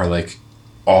just are like,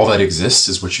 all that exists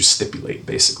is what you stipulate,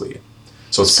 basically.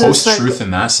 So it's post-truth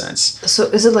in that sense. So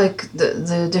is it like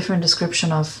the different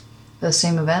description of the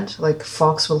same event? Like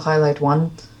Fox will highlight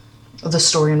the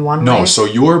story in one way? No, so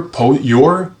you're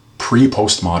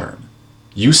pre-postmodern.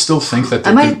 You still think that...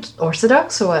 Am I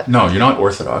orthodox or what? No, you're not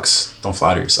orthodox. Don't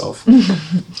flatter yourself.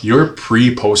 You're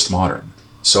pre-postmodern.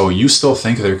 So you still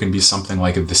think there can be something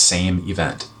like the same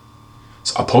event.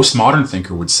 So a postmodern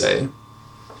thinker would say...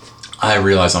 I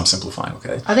realize I'm simplifying,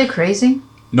 okay? Are they crazy?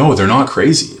 No, they're not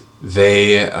crazy.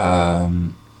 They're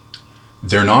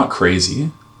not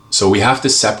crazy. So we have to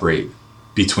separate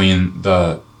between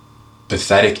the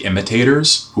pathetic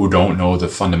imitators who don't know the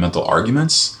fundamental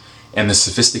arguments and the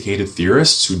sophisticated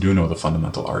theorists who do know the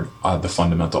fundamental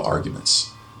arguments.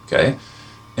 Okay?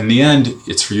 In the end,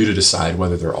 it's for you to decide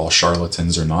whether they're all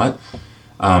charlatans or not.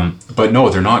 But no,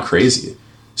 they're not crazy.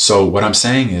 So what I'm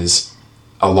saying is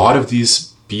a lot of these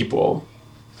people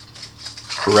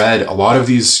read a lot of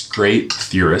these great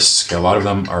theorists. Okay, a lot of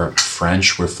them are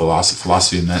French, where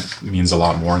philosophy means a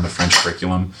lot more in the French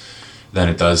curriculum than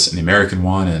it does in the American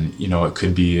one. And, it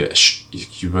could be,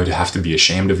 you would have to be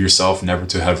ashamed of yourself never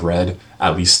to have read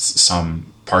at least some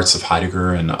parts of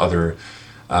Heidegger and other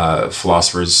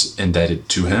philosophers indebted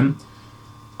to him.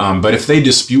 But if they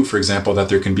dispute, for example, that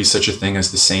there can be such a thing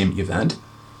as the same event.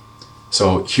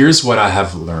 So here's what I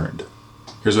have learned.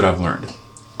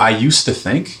 I used to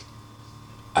think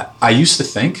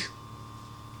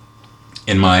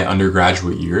in my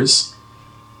undergraduate years,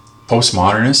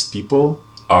 postmodernist people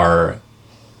are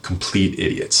complete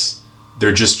idiots.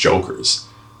 They're just jokers.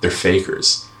 They're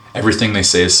fakers. Everything they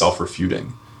say is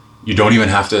self-refuting. You don't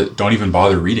even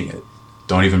bother reading it.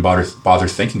 Don't even bother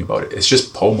thinking about it. It's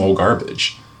just pomo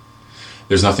garbage.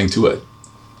 There's nothing to it.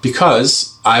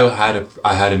 Because I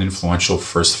had an influential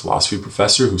first philosophy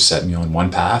professor who set me on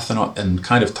one path and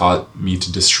kind of taught me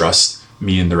to distrust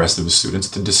me and the rest of his students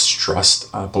to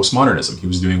distrust postmodernism. He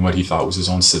was doing what he thought was his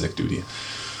own civic duty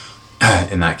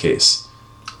in that case.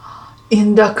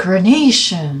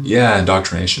 Indoctrination. Yeah,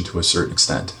 indoctrination to a certain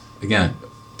extent. Again,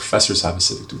 professors have a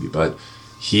civic duty, but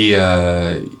he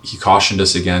cautioned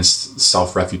us against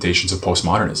self-refutations of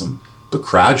postmodernism. But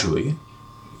gradually,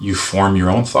 you form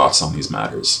your own thoughts on these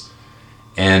matters.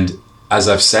 And as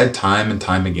I've said time and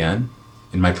time again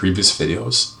in my previous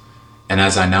videos, and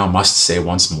as I now must say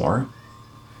once more,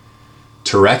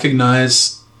 to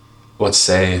recognize, let's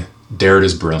say,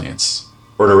 Derrida's brilliance,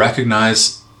 or to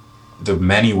recognize the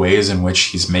many ways in which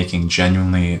he's making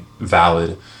genuinely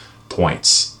valid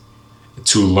points,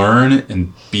 to learn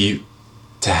and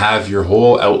to have your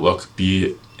whole outlook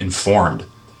be informed,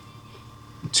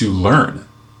 to learn.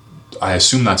 I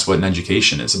assume that's what an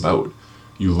education is about.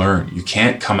 You learn. You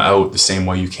can't come out the same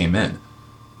way you came in.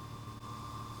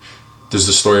 There's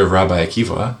the story of Rabbi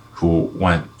Akiva, who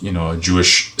went, a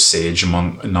Jewish sage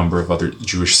among a number of other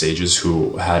Jewish sages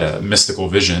who had a mystical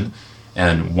vision,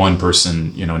 and one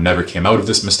person, never came out of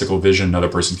this mystical vision. Another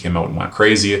person came out and went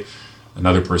crazy.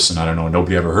 Another person, I don't know,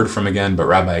 nobody ever heard from again, but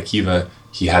Rabbi Akiva,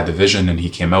 he had the vision and he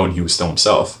came out and he was still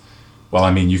himself.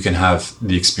 Well, you can have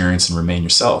the experience and remain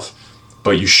yourself.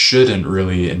 But you shouldn't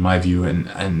really, in my view,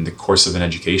 in the course of an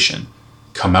education,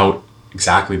 come out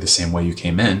exactly the same way you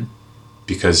came in,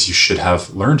 because you should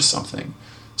have learned something.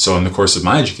 So in the course of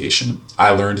my education,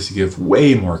 I learned to give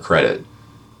way more credit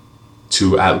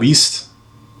to at least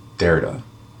Derrida,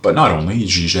 but not only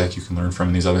Zizek you can learn from,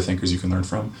 and these other thinkers you can learn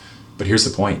from. But here's the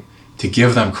point. To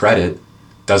give them credit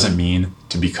doesn't mean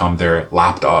to become their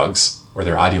lapdogs or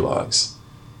their ideologues.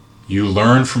 You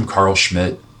learn from Carl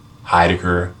Schmitt,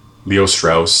 Heidegger, Leo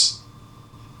Strauss.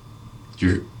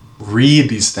 You read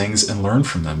these things and learn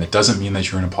from them. It doesn't mean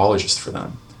that you're an apologist for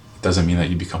them. It doesn't mean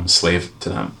that you become a slave to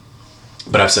them.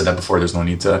 But I've said that before, there's no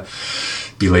need to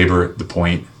belabor the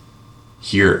point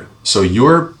here. So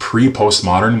you're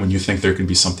pre-postmodern when you think there could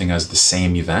be something as the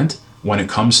same event when it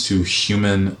comes to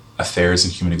human affairs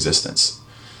and human existence.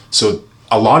 So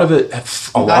a lot of it,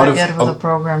 Get with the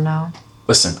program now.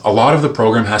 Listen, a lot of the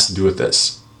program has to do with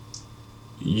this.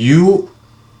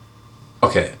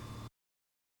 Okay.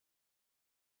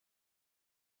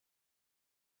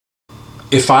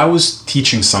 If I was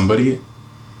teaching somebody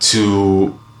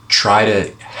to try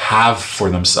to have for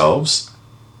themselves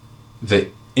the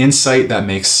insight that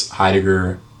makes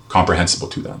Heidegger comprehensible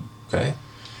to them, okay?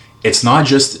 It's not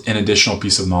just an additional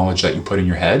piece of knowledge that you put in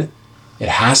your head. It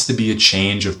has to be a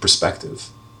change of perspective.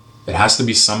 It has to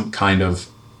be some kind of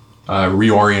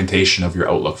reorientation of your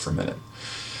outlook for a minute.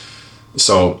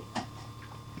 So...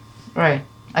 Right.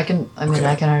 I can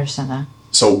understand that.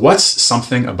 So what's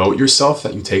something about yourself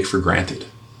that you take for granted?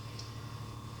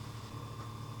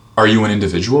 Are you an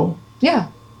individual? Yeah.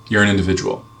 You're an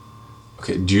individual.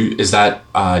 Okay, do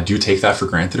you take that for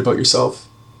granted about yourself?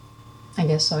 I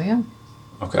guess so, yeah.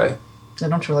 Okay. I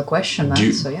don't really question that,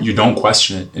 so yeah. You don't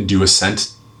question it, and do you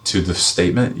assent to the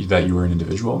statement that you are an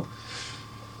individual?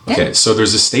 Okay, yeah. So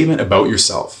there's a statement about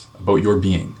yourself, about your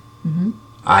being. Mm-hmm.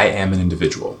 I am an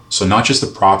individual. So not just the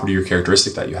property or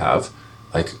characteristic that you have,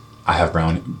 like I have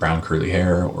brown curly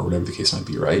hair or whatever the case might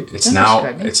be, right? It's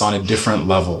on a different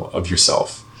level of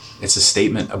yourself. It's a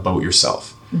statement about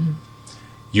yourself. Mm-hmm.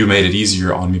 You made it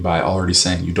easier on me by already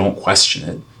saying you don't question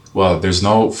it. Well, there's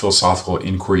no philosophical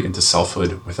inquiry into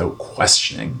selfhood without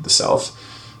questioning the self.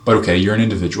 But okay, you're an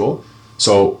individual.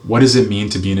 So what does it mean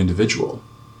to be an individual?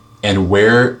 And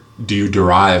where do you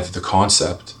derive the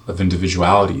concept of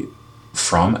individuality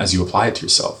from as you apply it to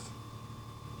yourself?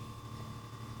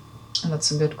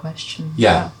 That's a good question.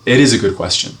 Yeah, it is a good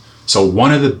question. So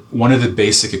one of the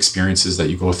basic experiences that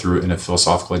you go through in a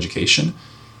philosophical education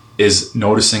is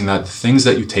noticing that the things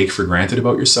that you take for granted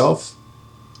about yourself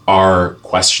are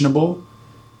questionable,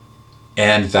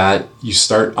 and that you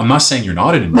start... I'm not saying you're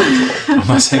not an individual. I'm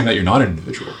not saying that you're not an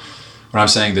individual. But I'm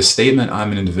saying the statement,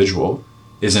 I'm an individual,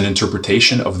 is an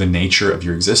interpretation of the nature of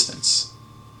your existence.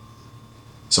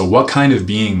 So what kind of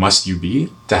being must you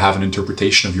be to have an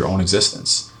interpretation of your own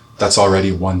existence? That's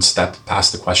already one step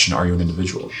past the question, are you an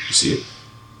individual? You see it?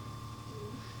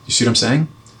 You see what I'm saying?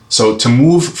 So to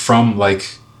move from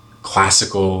like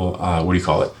classical,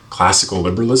 classical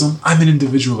liberalism, I'm an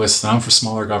individualist and I'm for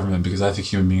smaller government because I think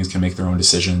human beings can make their own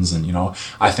decisions, and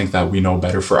I think that we know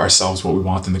better for ourselves what we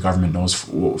want than the government knows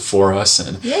for us,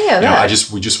 and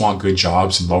we just want good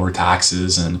jobs and lower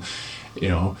taxes and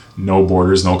no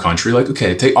borders, no country. Like,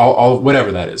 okay, take all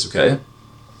whatever that is, okay?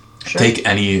 Sure. Take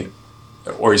any,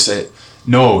 or you say,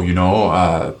 no,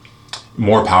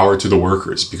 more power to the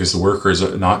workers, because the workers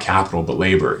are not capital but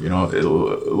labor.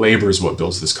 Labor is what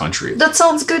builds this country. That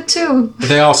sounds good too.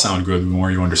 They all sound good the more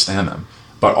you understand them.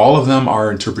 But all of them are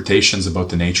interpretations about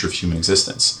the nature of human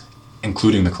existence,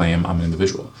 including the claim, I'm an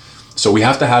individual. So we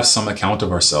have to have some account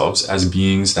of ourselves as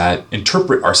beings that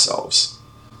interpret ourselves.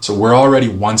 So we're already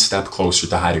one step closer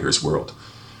to Heidegger's world.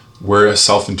 We're a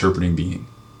self-interpreting being.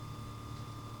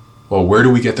 Well, where do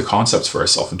we get the concepts for our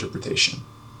self-interpretation?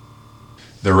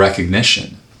 The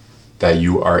recognition that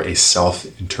you are a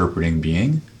self-interpreting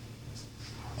being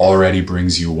already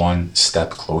brings you one step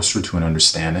closer to an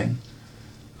understanding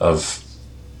of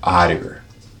Heidegger.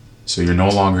 So you're no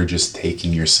longer just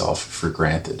taking yourself for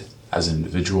granted as an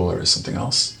individual or as something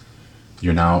else.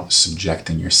 You're now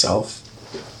subjecting yourself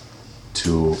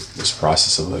to this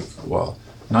process of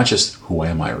not just who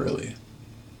am I really?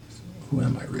 Who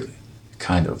am I really?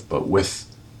 Kind of, but with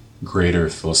greater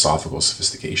philosophical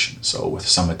sophistication. So with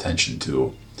some attention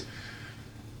to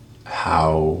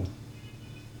how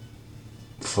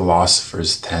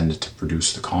philosophers tend to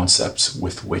produce the concepts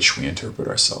with which we interpret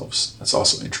ourselves. That's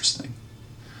also interesting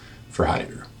for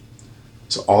Heidegger.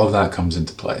 So all of that comes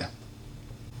into play.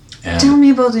 And tell me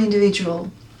about the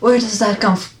individual. Where does that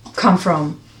come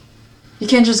from? You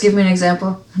can't just give me an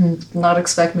example and not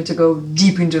expect me to go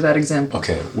deep into that example.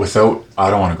 Okay,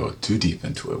 I don't want to go too deep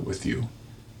into it with you.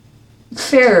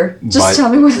 Fair. Just tell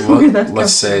me where that comes from.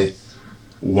 Let's say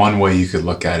one way you could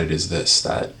look at it is this,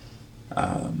 that,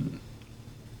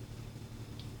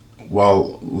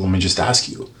 let me just ask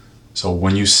you. So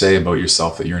when you say about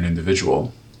yourself that you're an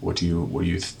individual, what do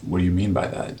you mean by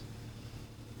that?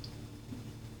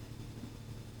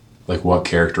 Like, what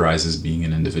characterizes being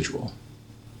an individual?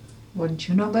 Wouldn't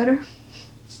you know better?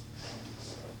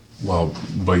 Well,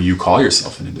 but you call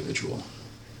yourself an individual.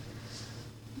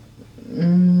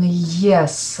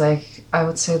 Yes, like I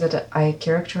would say that I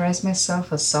characterize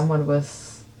myself as someone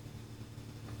with,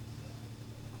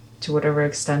 to whatever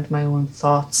extent, my own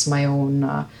thoughts, my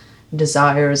own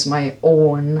desires, my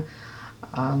own,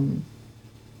 I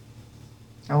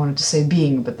wanted to say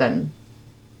being, but then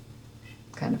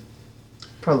kind of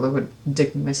probably would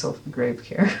dig myself a grave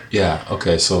here. Yeah,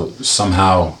 okay, so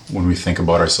somehow when we think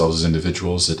about ourselves as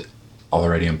individuals, it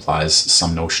already implies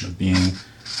some notion of being,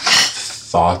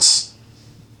 thoughts,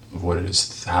 of what it is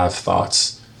to have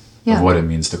thoughts, of what it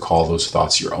means to call those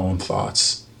thoughts your own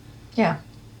thoughts. Yeah.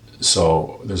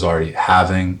 So there's already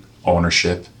having,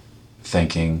 ownership,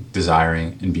 thinking,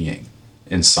 desiring, and being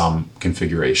in some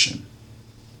configuration.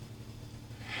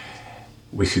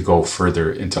 We could go further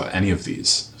into any of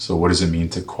these. So what does it mean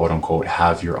to quote unquote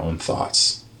have your own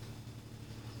thoughts?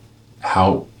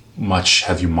 How much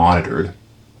have you monitored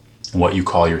what you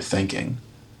call your thinking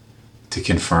to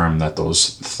confirm that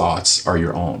those thoughts are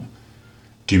your own?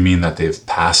 Do you mean that they've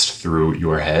passed through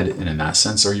your head and in that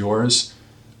sense are yours?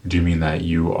 Or do you mean that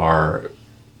you are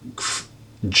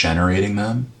generating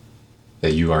them?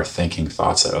 That you are thinking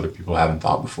thoughts that other people haven't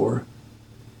thought before?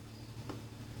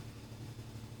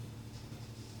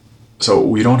 So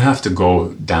we don't have to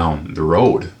go down the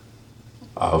road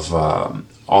of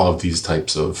all of these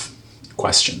types of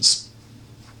questions.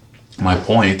 My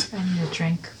point... I need a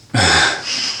drink.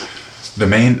 The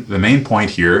main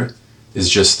point here is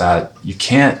just that you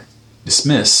can't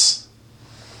dismiss.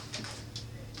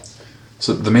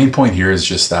 So the main point here is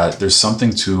just that there's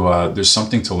something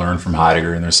to learn from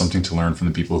Heidegger, and there's something to learn from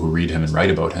the people who read him and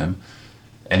write about him.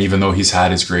 And even though he's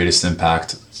had his greatest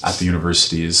impact at the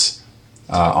universities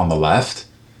on the left,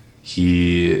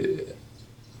 he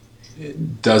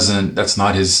doesn't. That's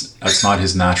not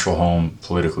his natural home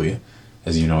politically.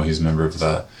 As you know, he's a member of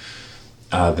the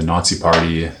Nazi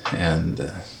Party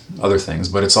and other things.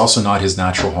 But it's also not his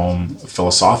natural home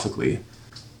philosophically,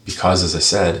 because, as I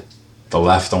said, the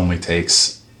left only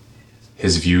takes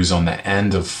his views on the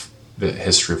end of the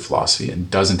history of philosophy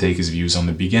and doesn't take his views on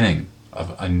the beginning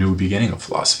of a new beginning of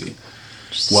philosophy.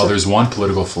 Well, there's one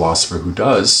political philosopher who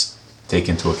does take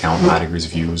into account Heidegger's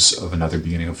views of another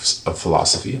beginning of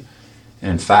philosophy.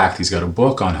 And in fact, he's got a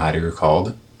book on Heidegger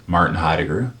called Martin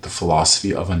Heidegger, The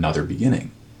Philosophy of Another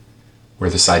Beginning, where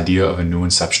this idea of a new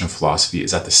inception of philosophy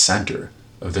is at the center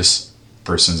of this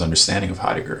person's understanding of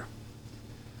Heidegger.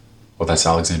 Well, that's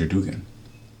Alexander Dugin.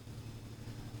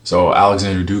 So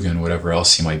Alexander Dugin, whatever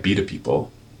else he might be to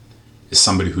people, is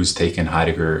somebody who's taken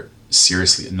Heidegger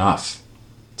seriously enough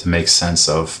to make sense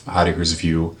of Heidegger's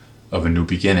view of a new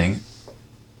beginning,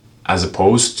 as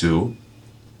opposed to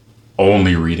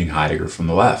only reading Heidegger from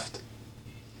the left.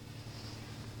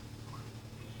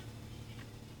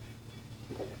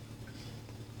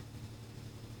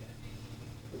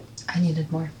 I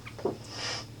needed more.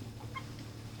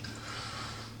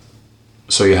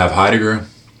 So you have Heidegger,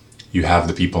 you have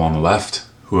the people on the left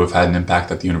who have had an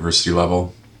impact at the university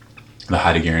level, the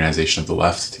Heideggerianization of the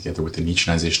left together with the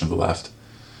Nietzscheanization of the left.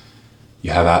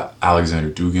 You have Alexander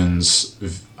Dugin's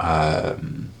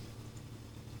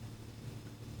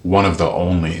one of the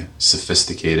only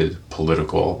sophisticated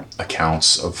political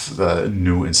accounts of the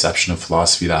new inception of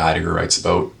philosophy that Heidegger writes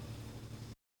about.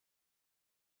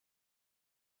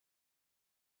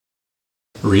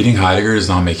 Reading Heidegger does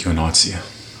not make you a Nazi.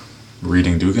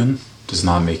 Reading Dugin does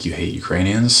not make you hate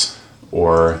Ukrainians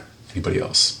or anybody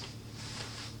else.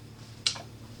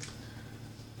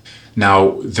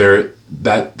 Now,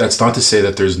 that's not to say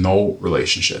that there's no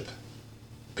relationship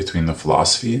between the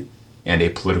philosophy and a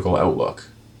political outlook,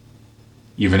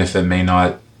 even if it may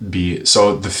not be.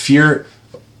 So the fear,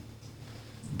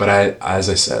 but as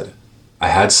I said, I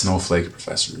had snowflake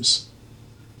professors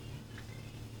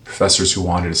who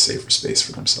wanted a safer space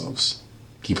for themselves.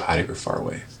 Keep Heidegger far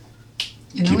away.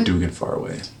 Keep Dugin far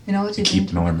away. You know what you keep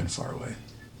Millerman far away.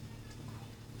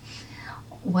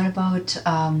 What about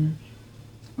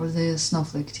the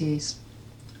snowflake TAs?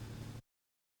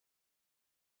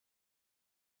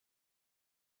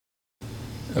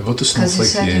 About the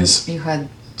snowflake TAs. Because you said you had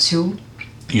two.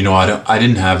 You know, I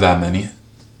didn't have that many.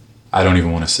 I don't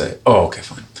even want to say. Oh, okay,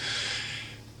 fine.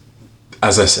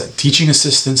 As I said, teaching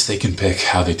assistants, they can pick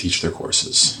how they teach their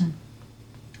courses. Mm-hmm.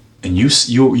 And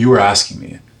you were asking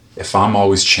me if I'm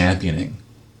always championing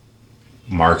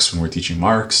Marx when we're teaching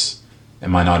Marx,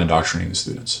 am I not indoctrinating the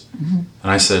students? Mm-hmm.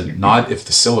 And I said, not if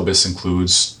the syllabus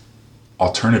includes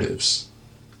alternatives,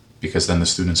 because then the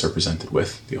students are presented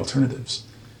with the alternatives.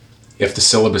 If the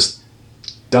syllabus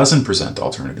doesn't present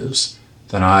alternatives,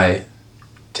 then I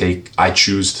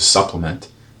choose to supplement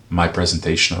my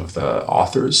presentation of the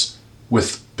authors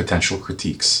with potential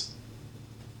critiques.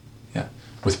 Yeah,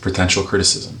 with potential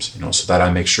criticisms, so that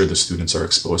I make sure the students are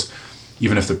exposed.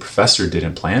 Even if the professor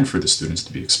didn't plan for the students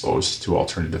to be exposed to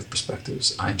alternative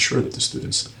perspectives, I ensure that the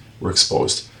students were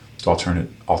exposed to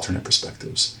alternate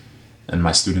perspectives. And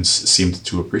my students seemed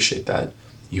to appreciate that,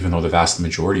 even though the vast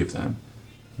majority of them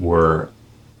were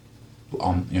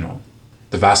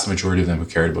the vast majority of them who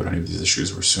cared about any of these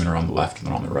issues were sooner on the left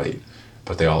than on the right,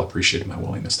 but they all appreciated my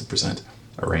willingness to present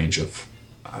a range of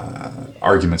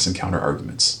arguments and counter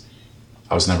arguments.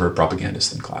 I was never a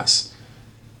propagandist in class,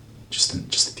 just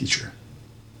a teacher.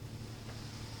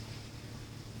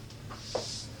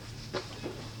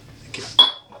 Thank you.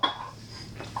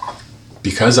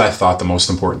 Because I thought the most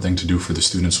important thing to do for the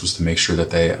students was to make sure that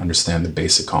they understand the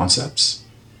basic concepts,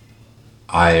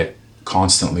 I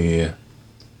constantly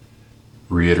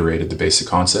reiterated the basic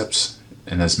concepts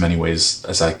in as many ways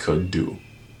as I could do.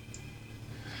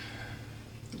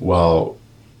 Well,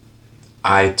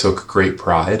 I took great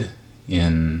pride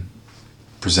in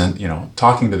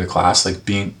talking to the class,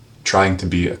 trying to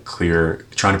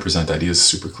present ideas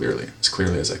super clearly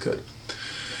as I could.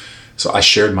 So I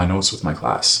shared my notes with my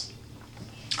class.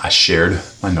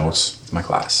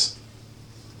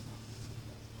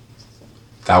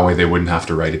 That way they wouldn't have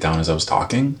to write it down as I was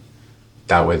talking.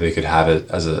 That way they could have it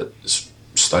as a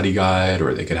study guide,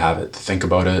 or they could have it to think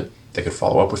about it. They could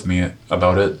follow up with me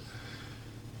about it.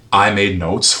 I made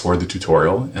notes for the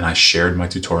tutorial, and I shared my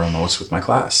tutorial notes with my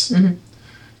class. Mm-hmm.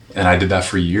 And I did that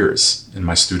for years, and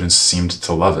my students seemed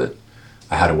to love it.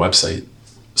 I had a website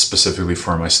specifically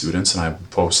for my students, and I would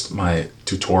post my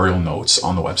tutorial notes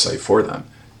on the website for them,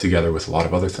 together with a lot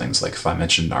of other things. Like if I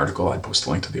mentioned an article, I'd post a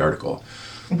link to the article.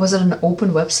 Was it an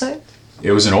open website?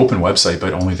 It was an open website,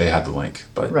 but only they had the link.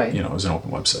 But, right. It was an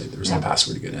open website. There was no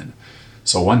password to get in.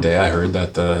 So one day I heard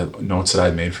that the notes that I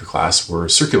had made for class were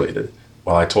circulated.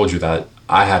 Well, I told you that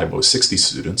I had about 60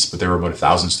 students, but there were about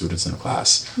 1,000 students in the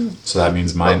class. So that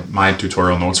means my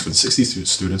tutorial notes for the 60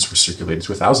 students were circulated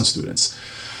to 1,000 students.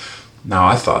 Now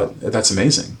I thought, that's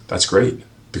amazing. That's great,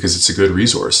 because it's a good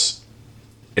resource.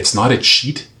 It's not a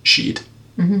cheat sheet.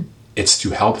 Mm-hmm. It's to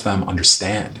help them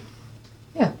understand.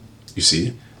 Yeah. You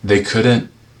see, they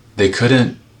couldn't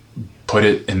put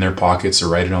it in their pockets or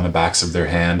write it on the backs of their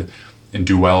hand and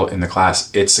do well in the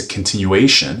class. It's a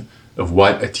continuation of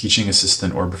what a teaching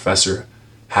assistant or professor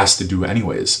has to do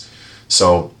anyways.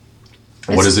 So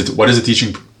what does a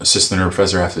teaching assistant or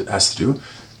professor has to do?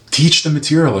 Teach the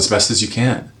material as best as you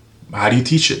can. How do you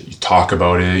teach it? You talk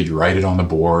about it, you write it on the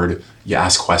board, you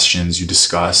ask questions, you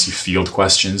discuss, you field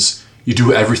questions. You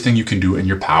do everything you can do in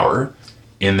your power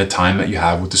in the time that you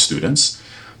have with the students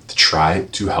to try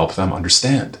to help them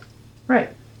understand. Right.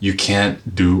 You can't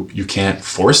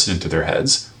force it into their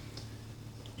heads.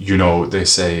 They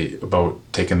say about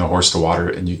taking the horse to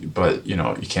water, but you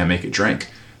can't make it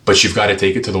drink. But you've got to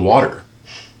take it to the water.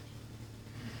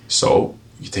 So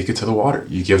you take it to the water.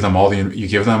 You give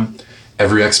them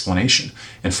every explanation.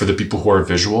 And for the people who are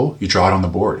visual, you draw it on the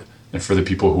board. And for the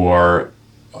people who are,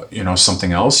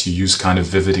 something else, you use kind of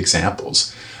vivid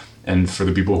examples. And for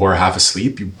the people who are half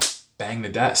asleep, you bang the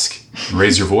desk and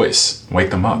raise your voice, and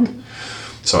wake them up.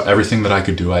 So everything that I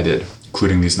could do, I did,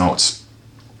 including these notes.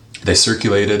 They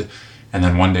circulated, and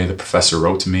then one day the professor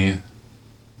wrote to me,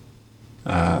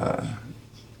 I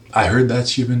heard that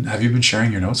have you been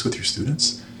sharing your notes with your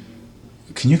students?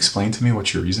 Can you explain to me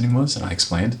what your reasoning was? And I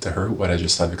explained to her what I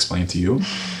just have explained to you.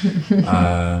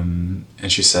 And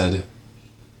she said,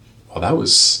 well,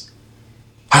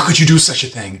 how could you do such a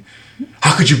thing?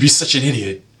 How could you be such an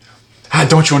idiot?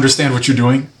 Don't you understand what you're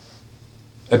doing?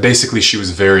 Basically, she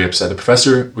was very upset. The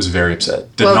professor was very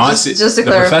upset. The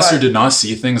professor did not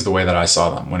see things the way that I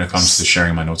saw them when it comes to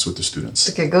sharing my notes with the students.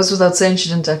 Okay, goes without saying she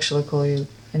didn't actually call you an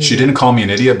idiot. She didn't call me an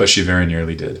idiot, but she very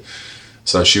nearly did.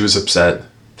 So she was upset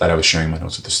that I was sharing my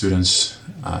notes with the students.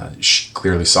 She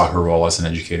clearly saw her role as an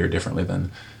educator differently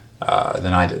than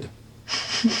I did.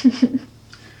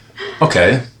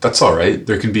 Okay, that's all right.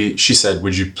 She said,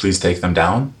 would you please take them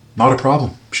down? Not a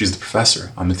problem. She's the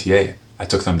professor. I'm the TA. I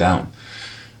took them down.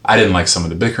 I didn't like some of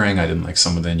the bickering. I didn't like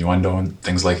some of the innuendo and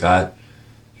things like that.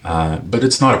 But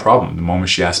it's not a problem. The moment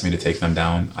she asked me to take them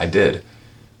down, I did.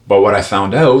 But what I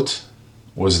found out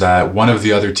was that one of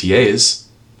the other TAs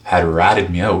had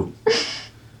ratted me out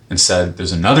and said,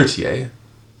 there's another TA,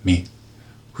 me,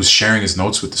 who's sharing his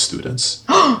notes with the students.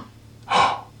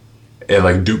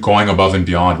 Going above and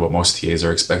beyond what most TAs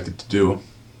are expected to do.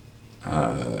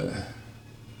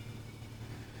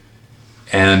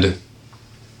 And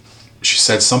she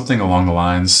said something along the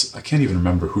lines, I can't even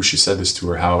remember who she said this to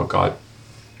or how it got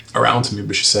around to me,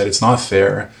 but she said it's not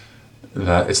fair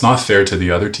to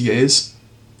the other TAs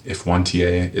if one TA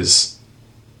is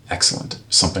excellent,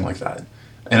 something like that.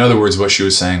 In other words, what she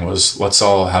was saying was, let's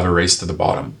all have a race to the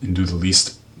bottom and do the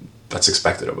least that's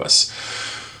expected of us.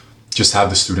 Just have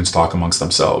the students talk amongst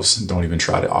themselves and don't even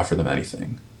try to offer them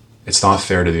anything. It's not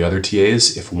fair to the other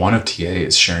TAs if one of TA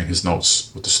is sharing his notes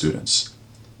with the students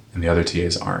and the other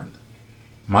TAs aren't.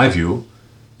 My view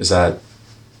is that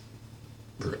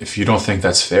if you don't think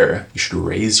that's fair, you should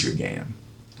raise your game.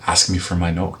 Ask me for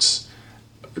my notes.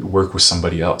 Work with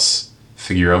somebody else.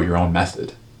 Figure out your own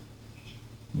method.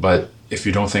 But if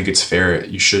you don't think it's fair,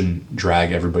 you shouldn't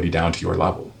drag everybody down to your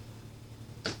level.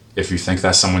 If you think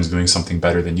that someone's doing something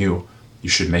better than you, you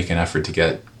should make an effort to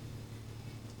get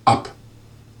up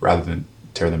rather than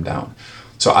tear them down.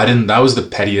 So that was the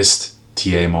pettiest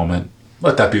TA moment.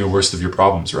 Let that be the worst of your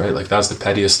problems, right? Like, that was the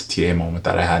pettiest TA moment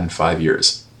that I had in 5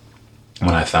 years,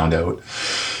 when I found out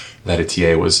that a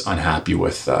TA was unhappy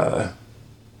with,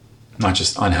 not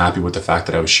just unhappy with the fact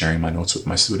that I was sharing my notes with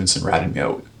my students and ratting me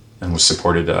out, and was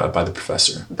supported by the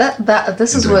professor.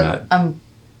 This is what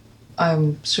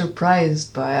I'm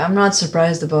surprised by. I'm not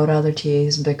surprised about other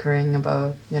TAs bickering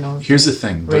about, Here's the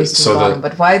thing.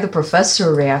 But why the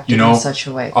professor reacted in such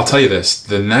a way? I'll tell you this.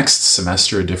 The next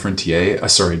semester, a different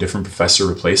professor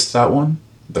replaced that one,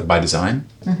 by design.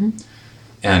 Mm-hmm.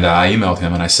 And I emailed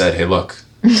him and I said, hey, look,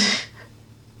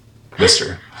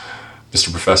 Mr.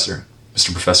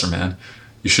 Professor man,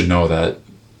 you should know that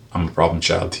I'm a problem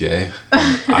child TA.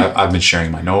 I've been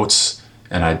sharing my notes,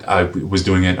 and I was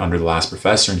doing it under the last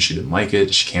professor, and she didn't like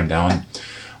it. She came down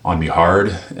on me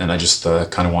hard, and I just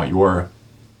kind of want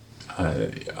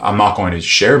I'm not going to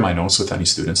share my notes with any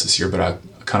students this year, but I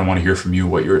kind of want to hear from you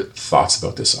what your thoughts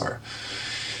about this are.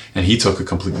 And he took a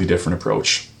completely different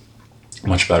approach, a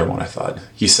much better one, I thought.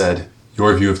 He said,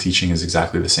 your view of teaching is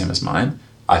exactly the same as mine.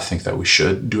 I think that we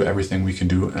should do everything we can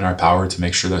do in our power to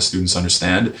make sure that students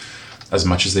understand as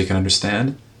much as they can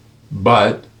understand.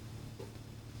 But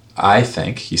I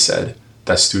think, he said,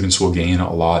 that students will gain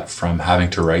a lot from having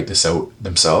to write this out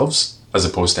themselves as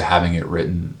opposed to having it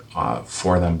written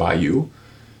for them by you.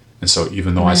 And so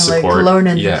even though I support... Like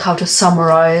learning how to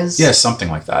summarize. Yeah, something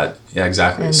like that. Yeah,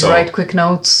 exactly. And write quick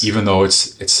notes. Even though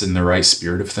it's in the right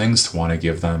spirit of things to want to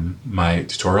give them my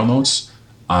tutorial notes,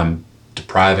 I'm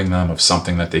depriving them of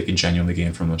something that they could genuinely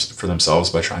gain for themselves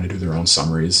by trying to do their own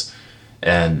summaries.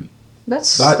 And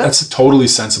that's a totally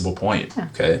sensible point, yeah.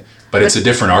 Okay? But it's a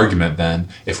different argument than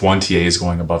if one TA is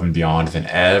going above and beyond, then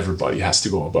everybody has to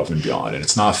go above and beyond. And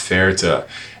it's not fair to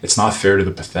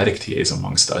the pathetic TAs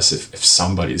amongst us if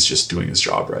somebody's just doing his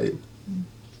job right.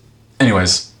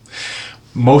 Anyways,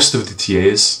 most of the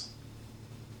TAs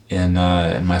in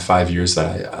my 5 years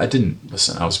that I didn't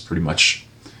listen, I was pretty much...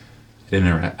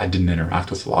 I didn't interact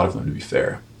with a lot of them, to be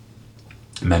fair.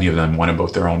 Many of them went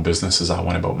about their own business as I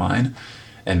went about mine.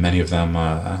 And many of them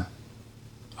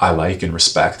I like and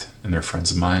respect, and they're friends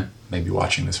of mine, maybe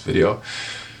watching this video.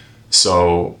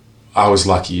 So I was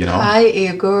lucky, Hi,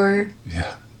 Igor.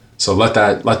 Yeah. So let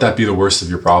that be the worst of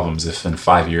your problems if in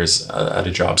 5 years at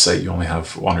a job site you only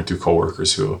have 1 or 2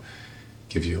 coworkers who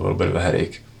give you a little bit of a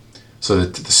headache. So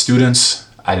the students,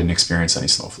 I didn't experience any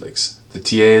snowflakes. The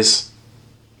TAs,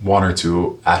 1 or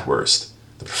 2 at worst.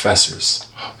 The professors,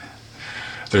 oh man,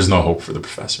 there's no hope for the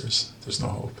professors. There's no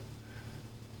hope.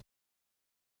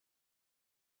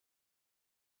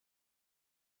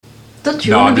 Don't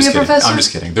you want to be a professor? I'm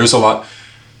just kidding. There's a lot.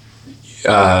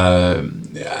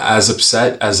 As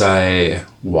upset as I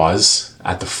was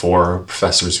at the 4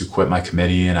 professors who quit my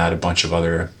committee, and at a bunch of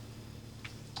other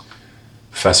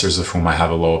professors of whom I have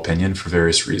a low opinion for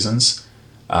various reasons,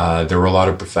 there were a lot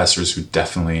of professors who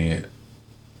definitely...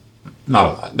 Not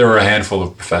a lot. There were a handful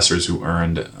of professors who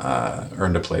earned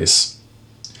their place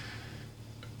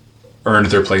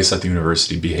at the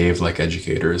university, behaved like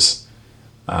educators,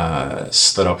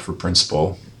 stood up for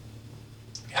principle,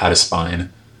 had a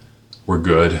spine, were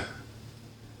good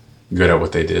at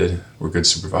what they did, were good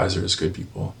supervisors, good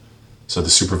people. So the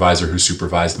supervisor who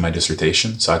supervised my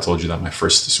dissertation, so I told you that my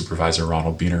first supervisor,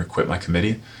 Ronald Biener, quit my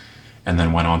committee and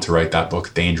then went on to write that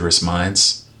book, Dangerous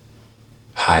Minds,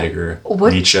 Heidegger,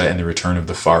 Nietzsche, and the Return of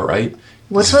the Far Right.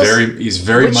 Which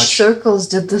circles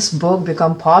did this book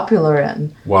become popular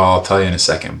in? Well, I'll tell you in a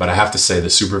second, but I have to say the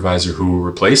supervisor who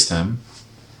replaced him,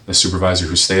 the supervisor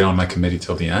who stayed on my committee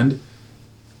till the end,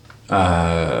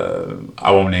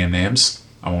 I won't name names.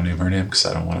 I won't name her name because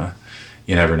I don't want to,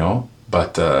 you never know.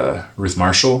 But Ruth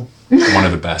Marshall, one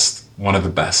of the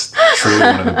best. Truly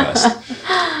one of the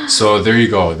best. So there you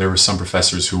go. There were some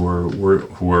professors who were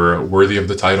worthy of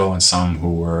the title, and some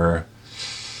who were.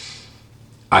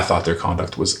 I thought their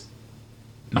conduct was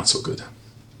not so good.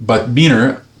 But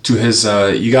Biener, to his,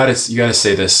 you gotta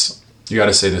say this. You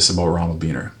gotta say this about Ronald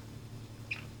Biener.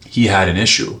 He had an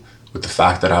issue with the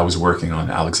fact that I was working on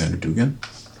Alexander Dugin,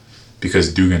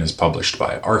 because Dugin is published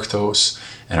by Arctos,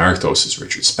 and Arctos is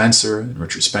Richard Spencer, and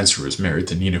Richard Spencer was married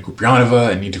to Nina Kuprianova,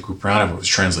 and Nina Kuprianova was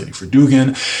translating for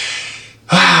Dugin.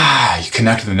 You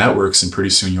connect the networks, and pretty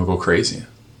soon you'll go crazy.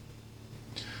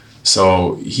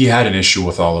 So he had an issue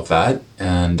with all of that,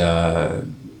 and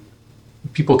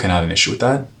people can have an issue with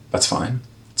that. That's fine.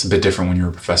 It's a bit different when you're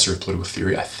a professor of political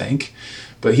theory, I think.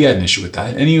 But he had an issue with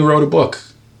that, and he wrote a book.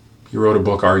 He wrote a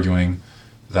book arguing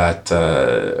that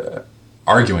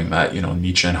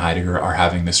Nietzsche and Heidegger are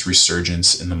having this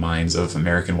resurgence in the minds of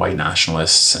American white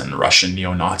nationalists and Russian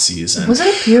neo-Nazis, and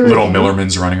little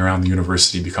Millermans running around the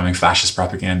university becoming fascist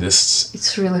propagandists.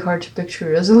 It's really hard to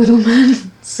picture as a little man,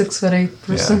 6'8"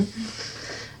 person.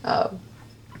 Yeah.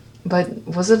 But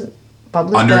was it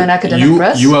published by an academic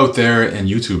press? You out there in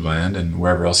YouTube land and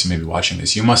wherever else you may be watching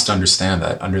this, you must understand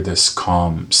that under this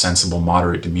calm, sensible,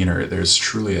 moderate demeanor, there's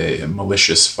truly a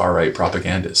malicious far-right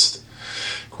propagandist,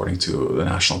 according to the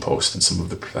National Post and some of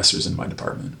the professors in my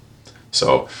department.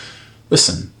 So,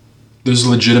 listen, there's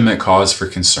legitimate cause for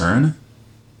concern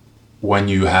when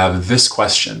you have this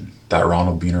question that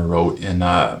Ronald Biener wrote in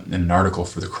an article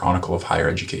for the Chronicle of Higher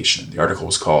Education. The article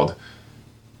was called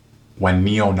 "When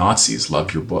Neo-Nazis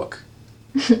Love Your Book,"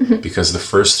 because the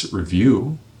first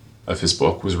review of his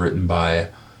book was written by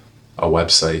a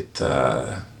website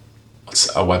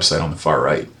on the far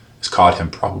right. It's caught him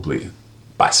probably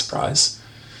by surprise.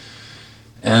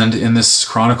 And in this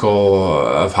Chronicle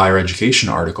of Higher Education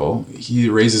article, he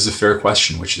raises a fair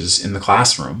question, which is, in the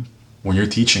classroom, when you're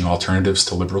teaching alternatives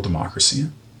to liberal democracy,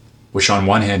 which on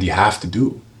one hand you have to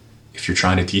do if you're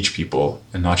trying to teach people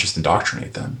and not just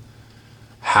indoctrinate them,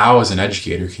 how as an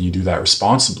educator can you do that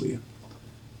responsibly?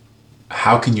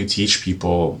 How can you teach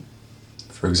people,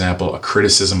 for example, a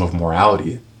criticism of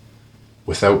morality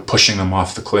without pushing them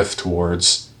off the cliff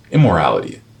towards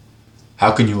immorality?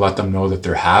 How can you let them know that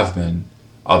there have been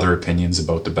other opinions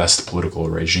about the best political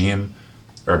regime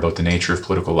or about the nature of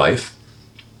political life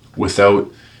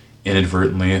without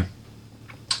inadvertently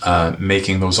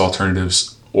making those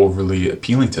alternatives overly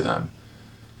appealing to them?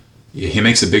 He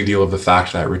makes a big deal of the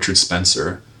fact that Richard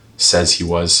Spencer says he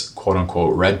was, quote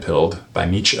unquote, red-pilled by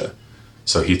Nietzsche.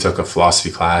 So he took a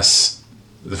philosophy class,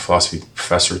 the philosophy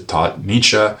professor taught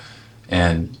Nietzsche,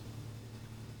 and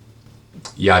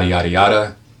yada, yada,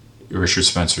 yada. Richard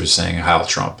Spencer is saying Heil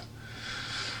Trump.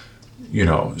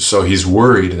 So he's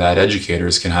worried that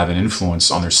educators can have an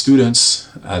influence on their students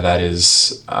that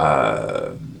is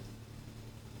the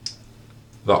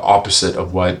opposite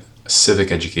of what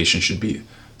civic education should be.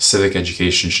 Civic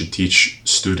education should teach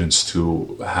students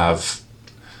to have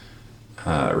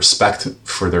respect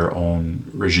for their own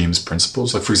regime's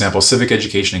principles. Like, for example, civic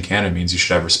education in Canada means you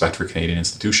should have respect for Canadian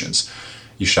institutions.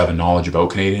 You should have a knowledge about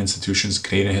Canadian institutions,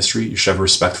 Canadian history. You should have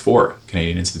respect for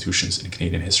Canadian institutions and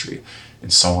Canadian history,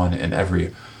 and so on in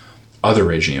every other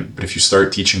regime. But if you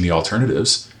start teaching the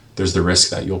alternatives, there's the risk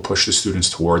that you'll push the students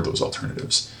toward those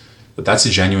alternatives. But that's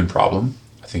a genuine problem.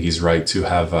 I think he's right to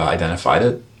have identified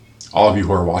it. All of you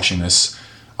who are watching this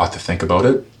ought to think about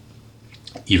it.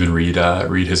 Even read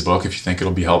his book if you think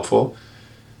it'll be helpful.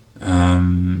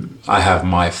 I have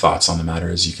my thoughts on the matter,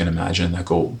 as you can imagine, that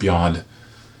go beyond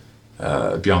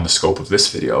the scope of this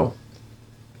video.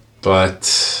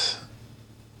 But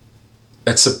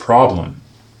it's a problem.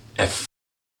 If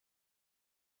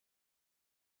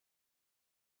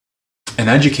in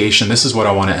education, this is what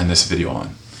I want to end this video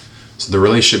on. So the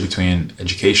relationship between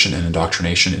education and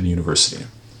indoctrination in the university.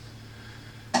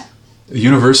 The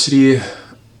university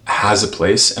has a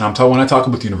place, and when I talk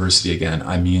about the university again,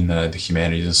 I mean the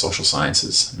humanities and social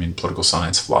sciences. I mean political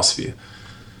science, philosophy,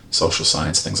 social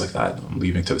science, things like that. I'm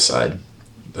leaving to the side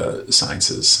the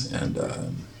sciences and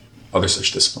other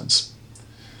such disciplines.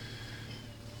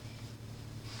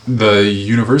 The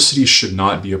university should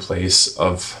not be a place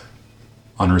of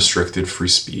unrestricted free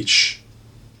speech,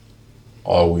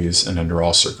 always and under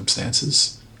all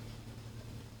circumstances.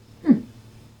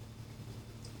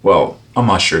 Well, I'm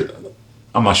not sure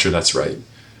that's right.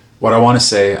 What I want to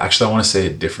say, I want to say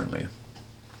it differently.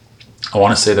 I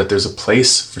want to say that there's a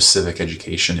place for civic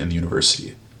education in the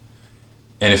university.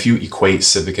 And if you equate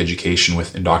civic education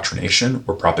with indoctrination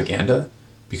or propaganda,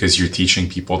 because you're teaching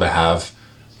people to have,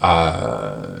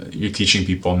 you're teaching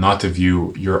people not to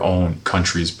view your own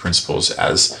country's principles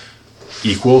as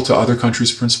equal to other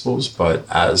countries' principles, but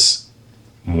as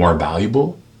more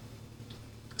valuable.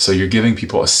 So you're giving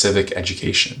people a civic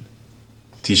education,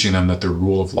 teaching them that the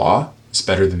rule of law is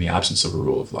better than the absence of a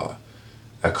rule of law.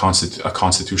 A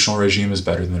constitutional regime is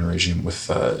better than a regime with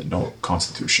no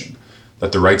constitution.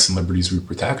 That the rights and liberties we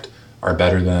protect are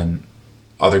better than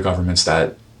other governments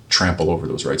that trample over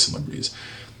those rights and liberties.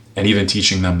 And even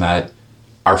teaching them that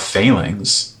our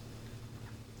failings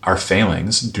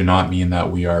do not mean that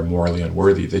we are morally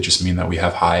unworthy. They just mean that we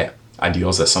have high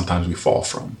ideals that sometimes we fall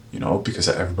from, because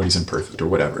everybody's imperfect or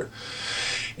whatever.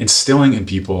 Instilling in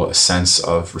people a sense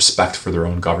of respect for their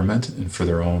own government and for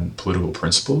their own political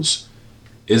principles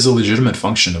is a legitimate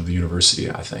function of the university,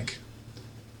 I think.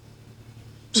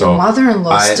 So your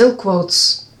mother-in-law still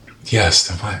quotes. Yes,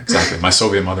 exactly. My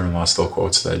Soviet mother-in-law still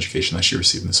quotes the education that she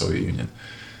received in the Soviet Union.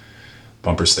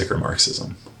 Bumper sticker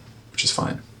Marxism, which is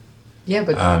fine. Yeah,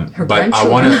 but her but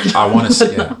grandchildren. I want to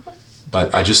say, yeah.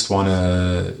 But I just want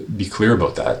to be clear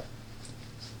about that.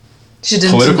 She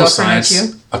didn't Political indoctrinate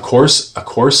science, you? a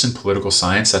course in political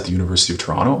science at the University of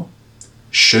Toronto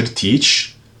should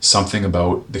teach something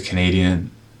about the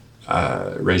Canadian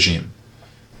regime.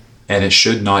 And it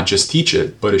should not just teach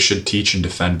it, but it should teach and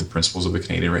defend the principles of the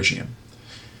Canadian regime.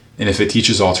 And if it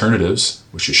teaches alternatives,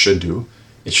 which it should do,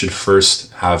 it should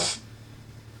first have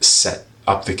set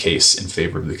up the case in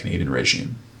favor of the Canadian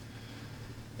regime.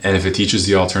 And if it teaches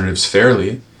the alternatives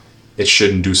fairly, it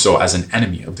shouldn't do so as an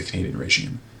enemy of the Canadian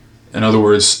regime. In other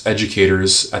words,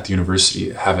 educators at the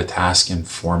university have a task in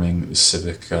forming the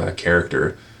civic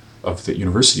character of the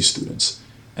university students.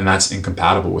 And that's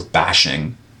incompatible with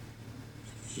bashing,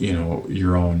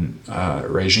 your own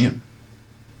regime,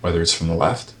 whether it's from the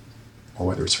left or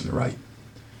whether it's from the right.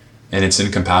 And it's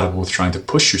incompatible with trying to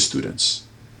push your students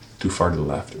too far to the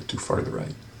left or too far to the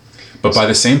right. But by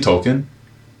the same token,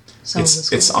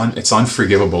 it's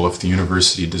unforgivable if the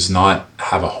university does not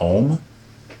have a home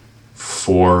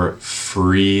for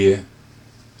free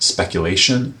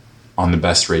speculation on the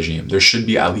best regime. There should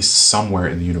be at least somewhere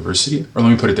in the university, or let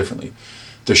me put it differently.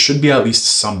 There should be at least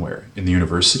somewhere in the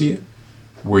university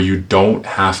where you don't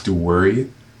have to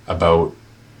worry about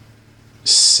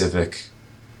civic,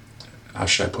 how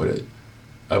should I put it,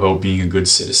 about being a good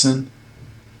citizen,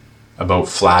 about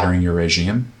flattering your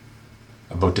regime,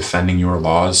 about defending your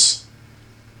laws,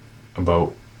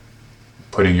 about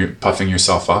puffing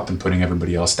yourself up and putting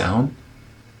everybody else down.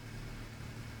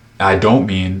 I don't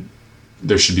mean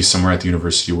there should be somewhere at the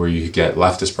university where you get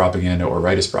leftist propaganda or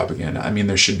rightist propaganda. I mean,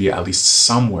 there should be at least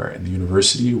somewhere in the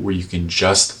university where you can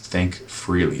just think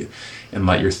freely and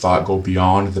let your thought go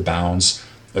beyond the bounds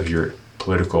of your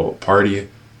political party,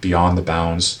 beyond the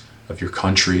bounds of your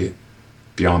country,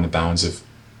 beyond the bounds of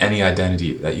any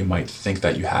identity that you might think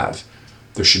that you have.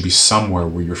 There should be somewhere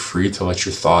where you're free to let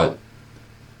your thought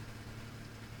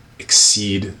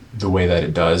exceed the way that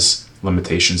it does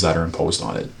limitations that are imposed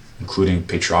on it, including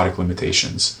patriotic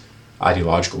limitations,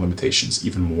 ideological limitations,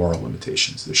 even moral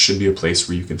limitations. There should be a place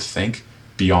where you can think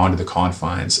beyond the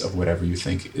confines of whatever you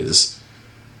think is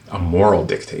a moral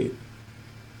dictate.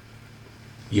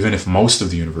 Even if most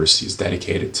of the university is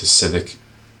dedicated to civic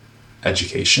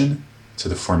education, to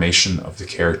the formation of the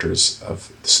characters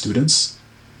of the students,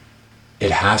 it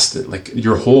has to,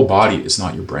 your whole body is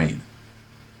not your brain,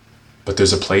 but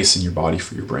there's a place in your body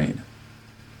for your brain.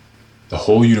 The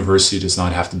whole university does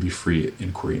not have to be free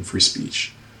inquiry and free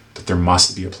speech, but there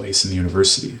must be a place in the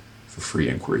university for free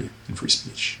inquiry and free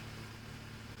speech.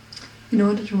 You know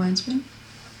what it reminds me?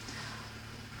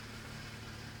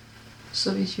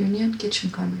 Soviet Union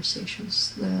kitchen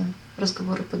conversations, the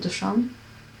разговоры по душам.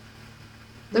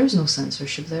 There's no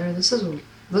censorship there.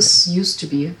 This used to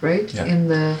be, right?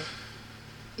 Yeah.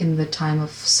 In the time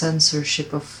of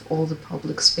censorship of all the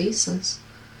public spaces,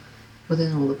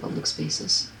 within all the public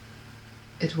spaces.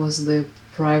 It was the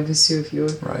privacy of your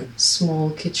small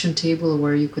kitchen table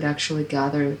where you could actually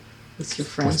gather with your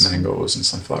friends. With mangoes and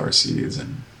sunflower seeds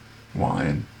and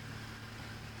wine.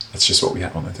 That's just what we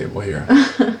have on the table here.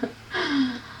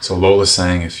 So Lola's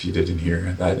saying, if you didn't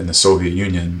hear, that in the Soviet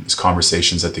Union, is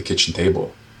conversations at the kitchen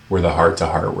table where the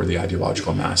heart-to-heart, where the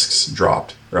ideological masks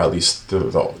dropped, or at least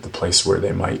the place where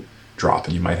they might drop,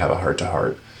 and you might have a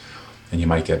heart-to-heart, and you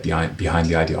might get behind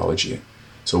the ideology.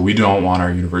 So we don't want our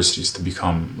universities to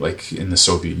become like in the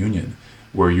Soviet Union,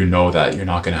 where you know that you're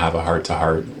not going to have a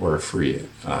heart-to-heart or a free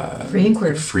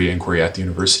inquiry at the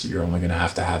university. You're only going to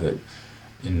have it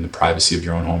in the privacy of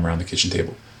your own home around the kitchen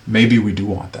table. Maybe we do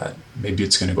want that. Maybe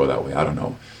it's going to go that way. I don't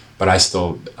know. But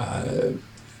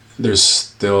there's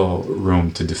still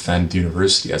room to defend the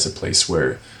university as a place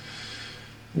where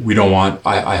we don't want,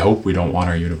 I hope we don't want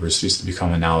our universities to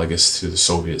become analogous to the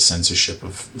Soviet censorship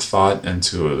of thought and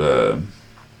to the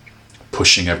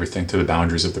pushing everything to the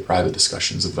boundaries of the private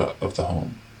discussions of the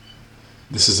home.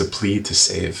 This is a plea to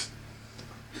save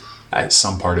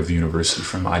some part of the university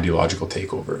from ideological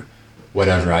takeover,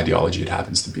 whatever ideology it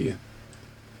happens to be.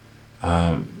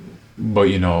 But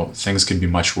you know, things could be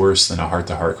much worse than a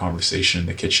heart-to-heart conversation in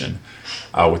the kitchen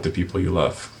with the people you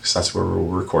love, because that's where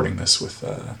we're recording this with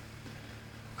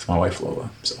my wife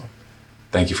Lola. So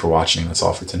thank you for watching. That's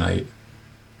all for tonight.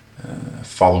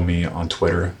 Follow me on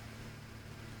Twitter.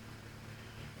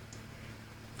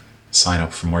 Sign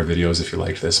up for more videos if you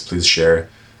like this. Please share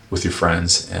with your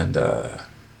friends, and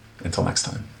until next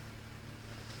time.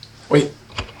 Wait.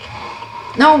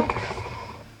 No.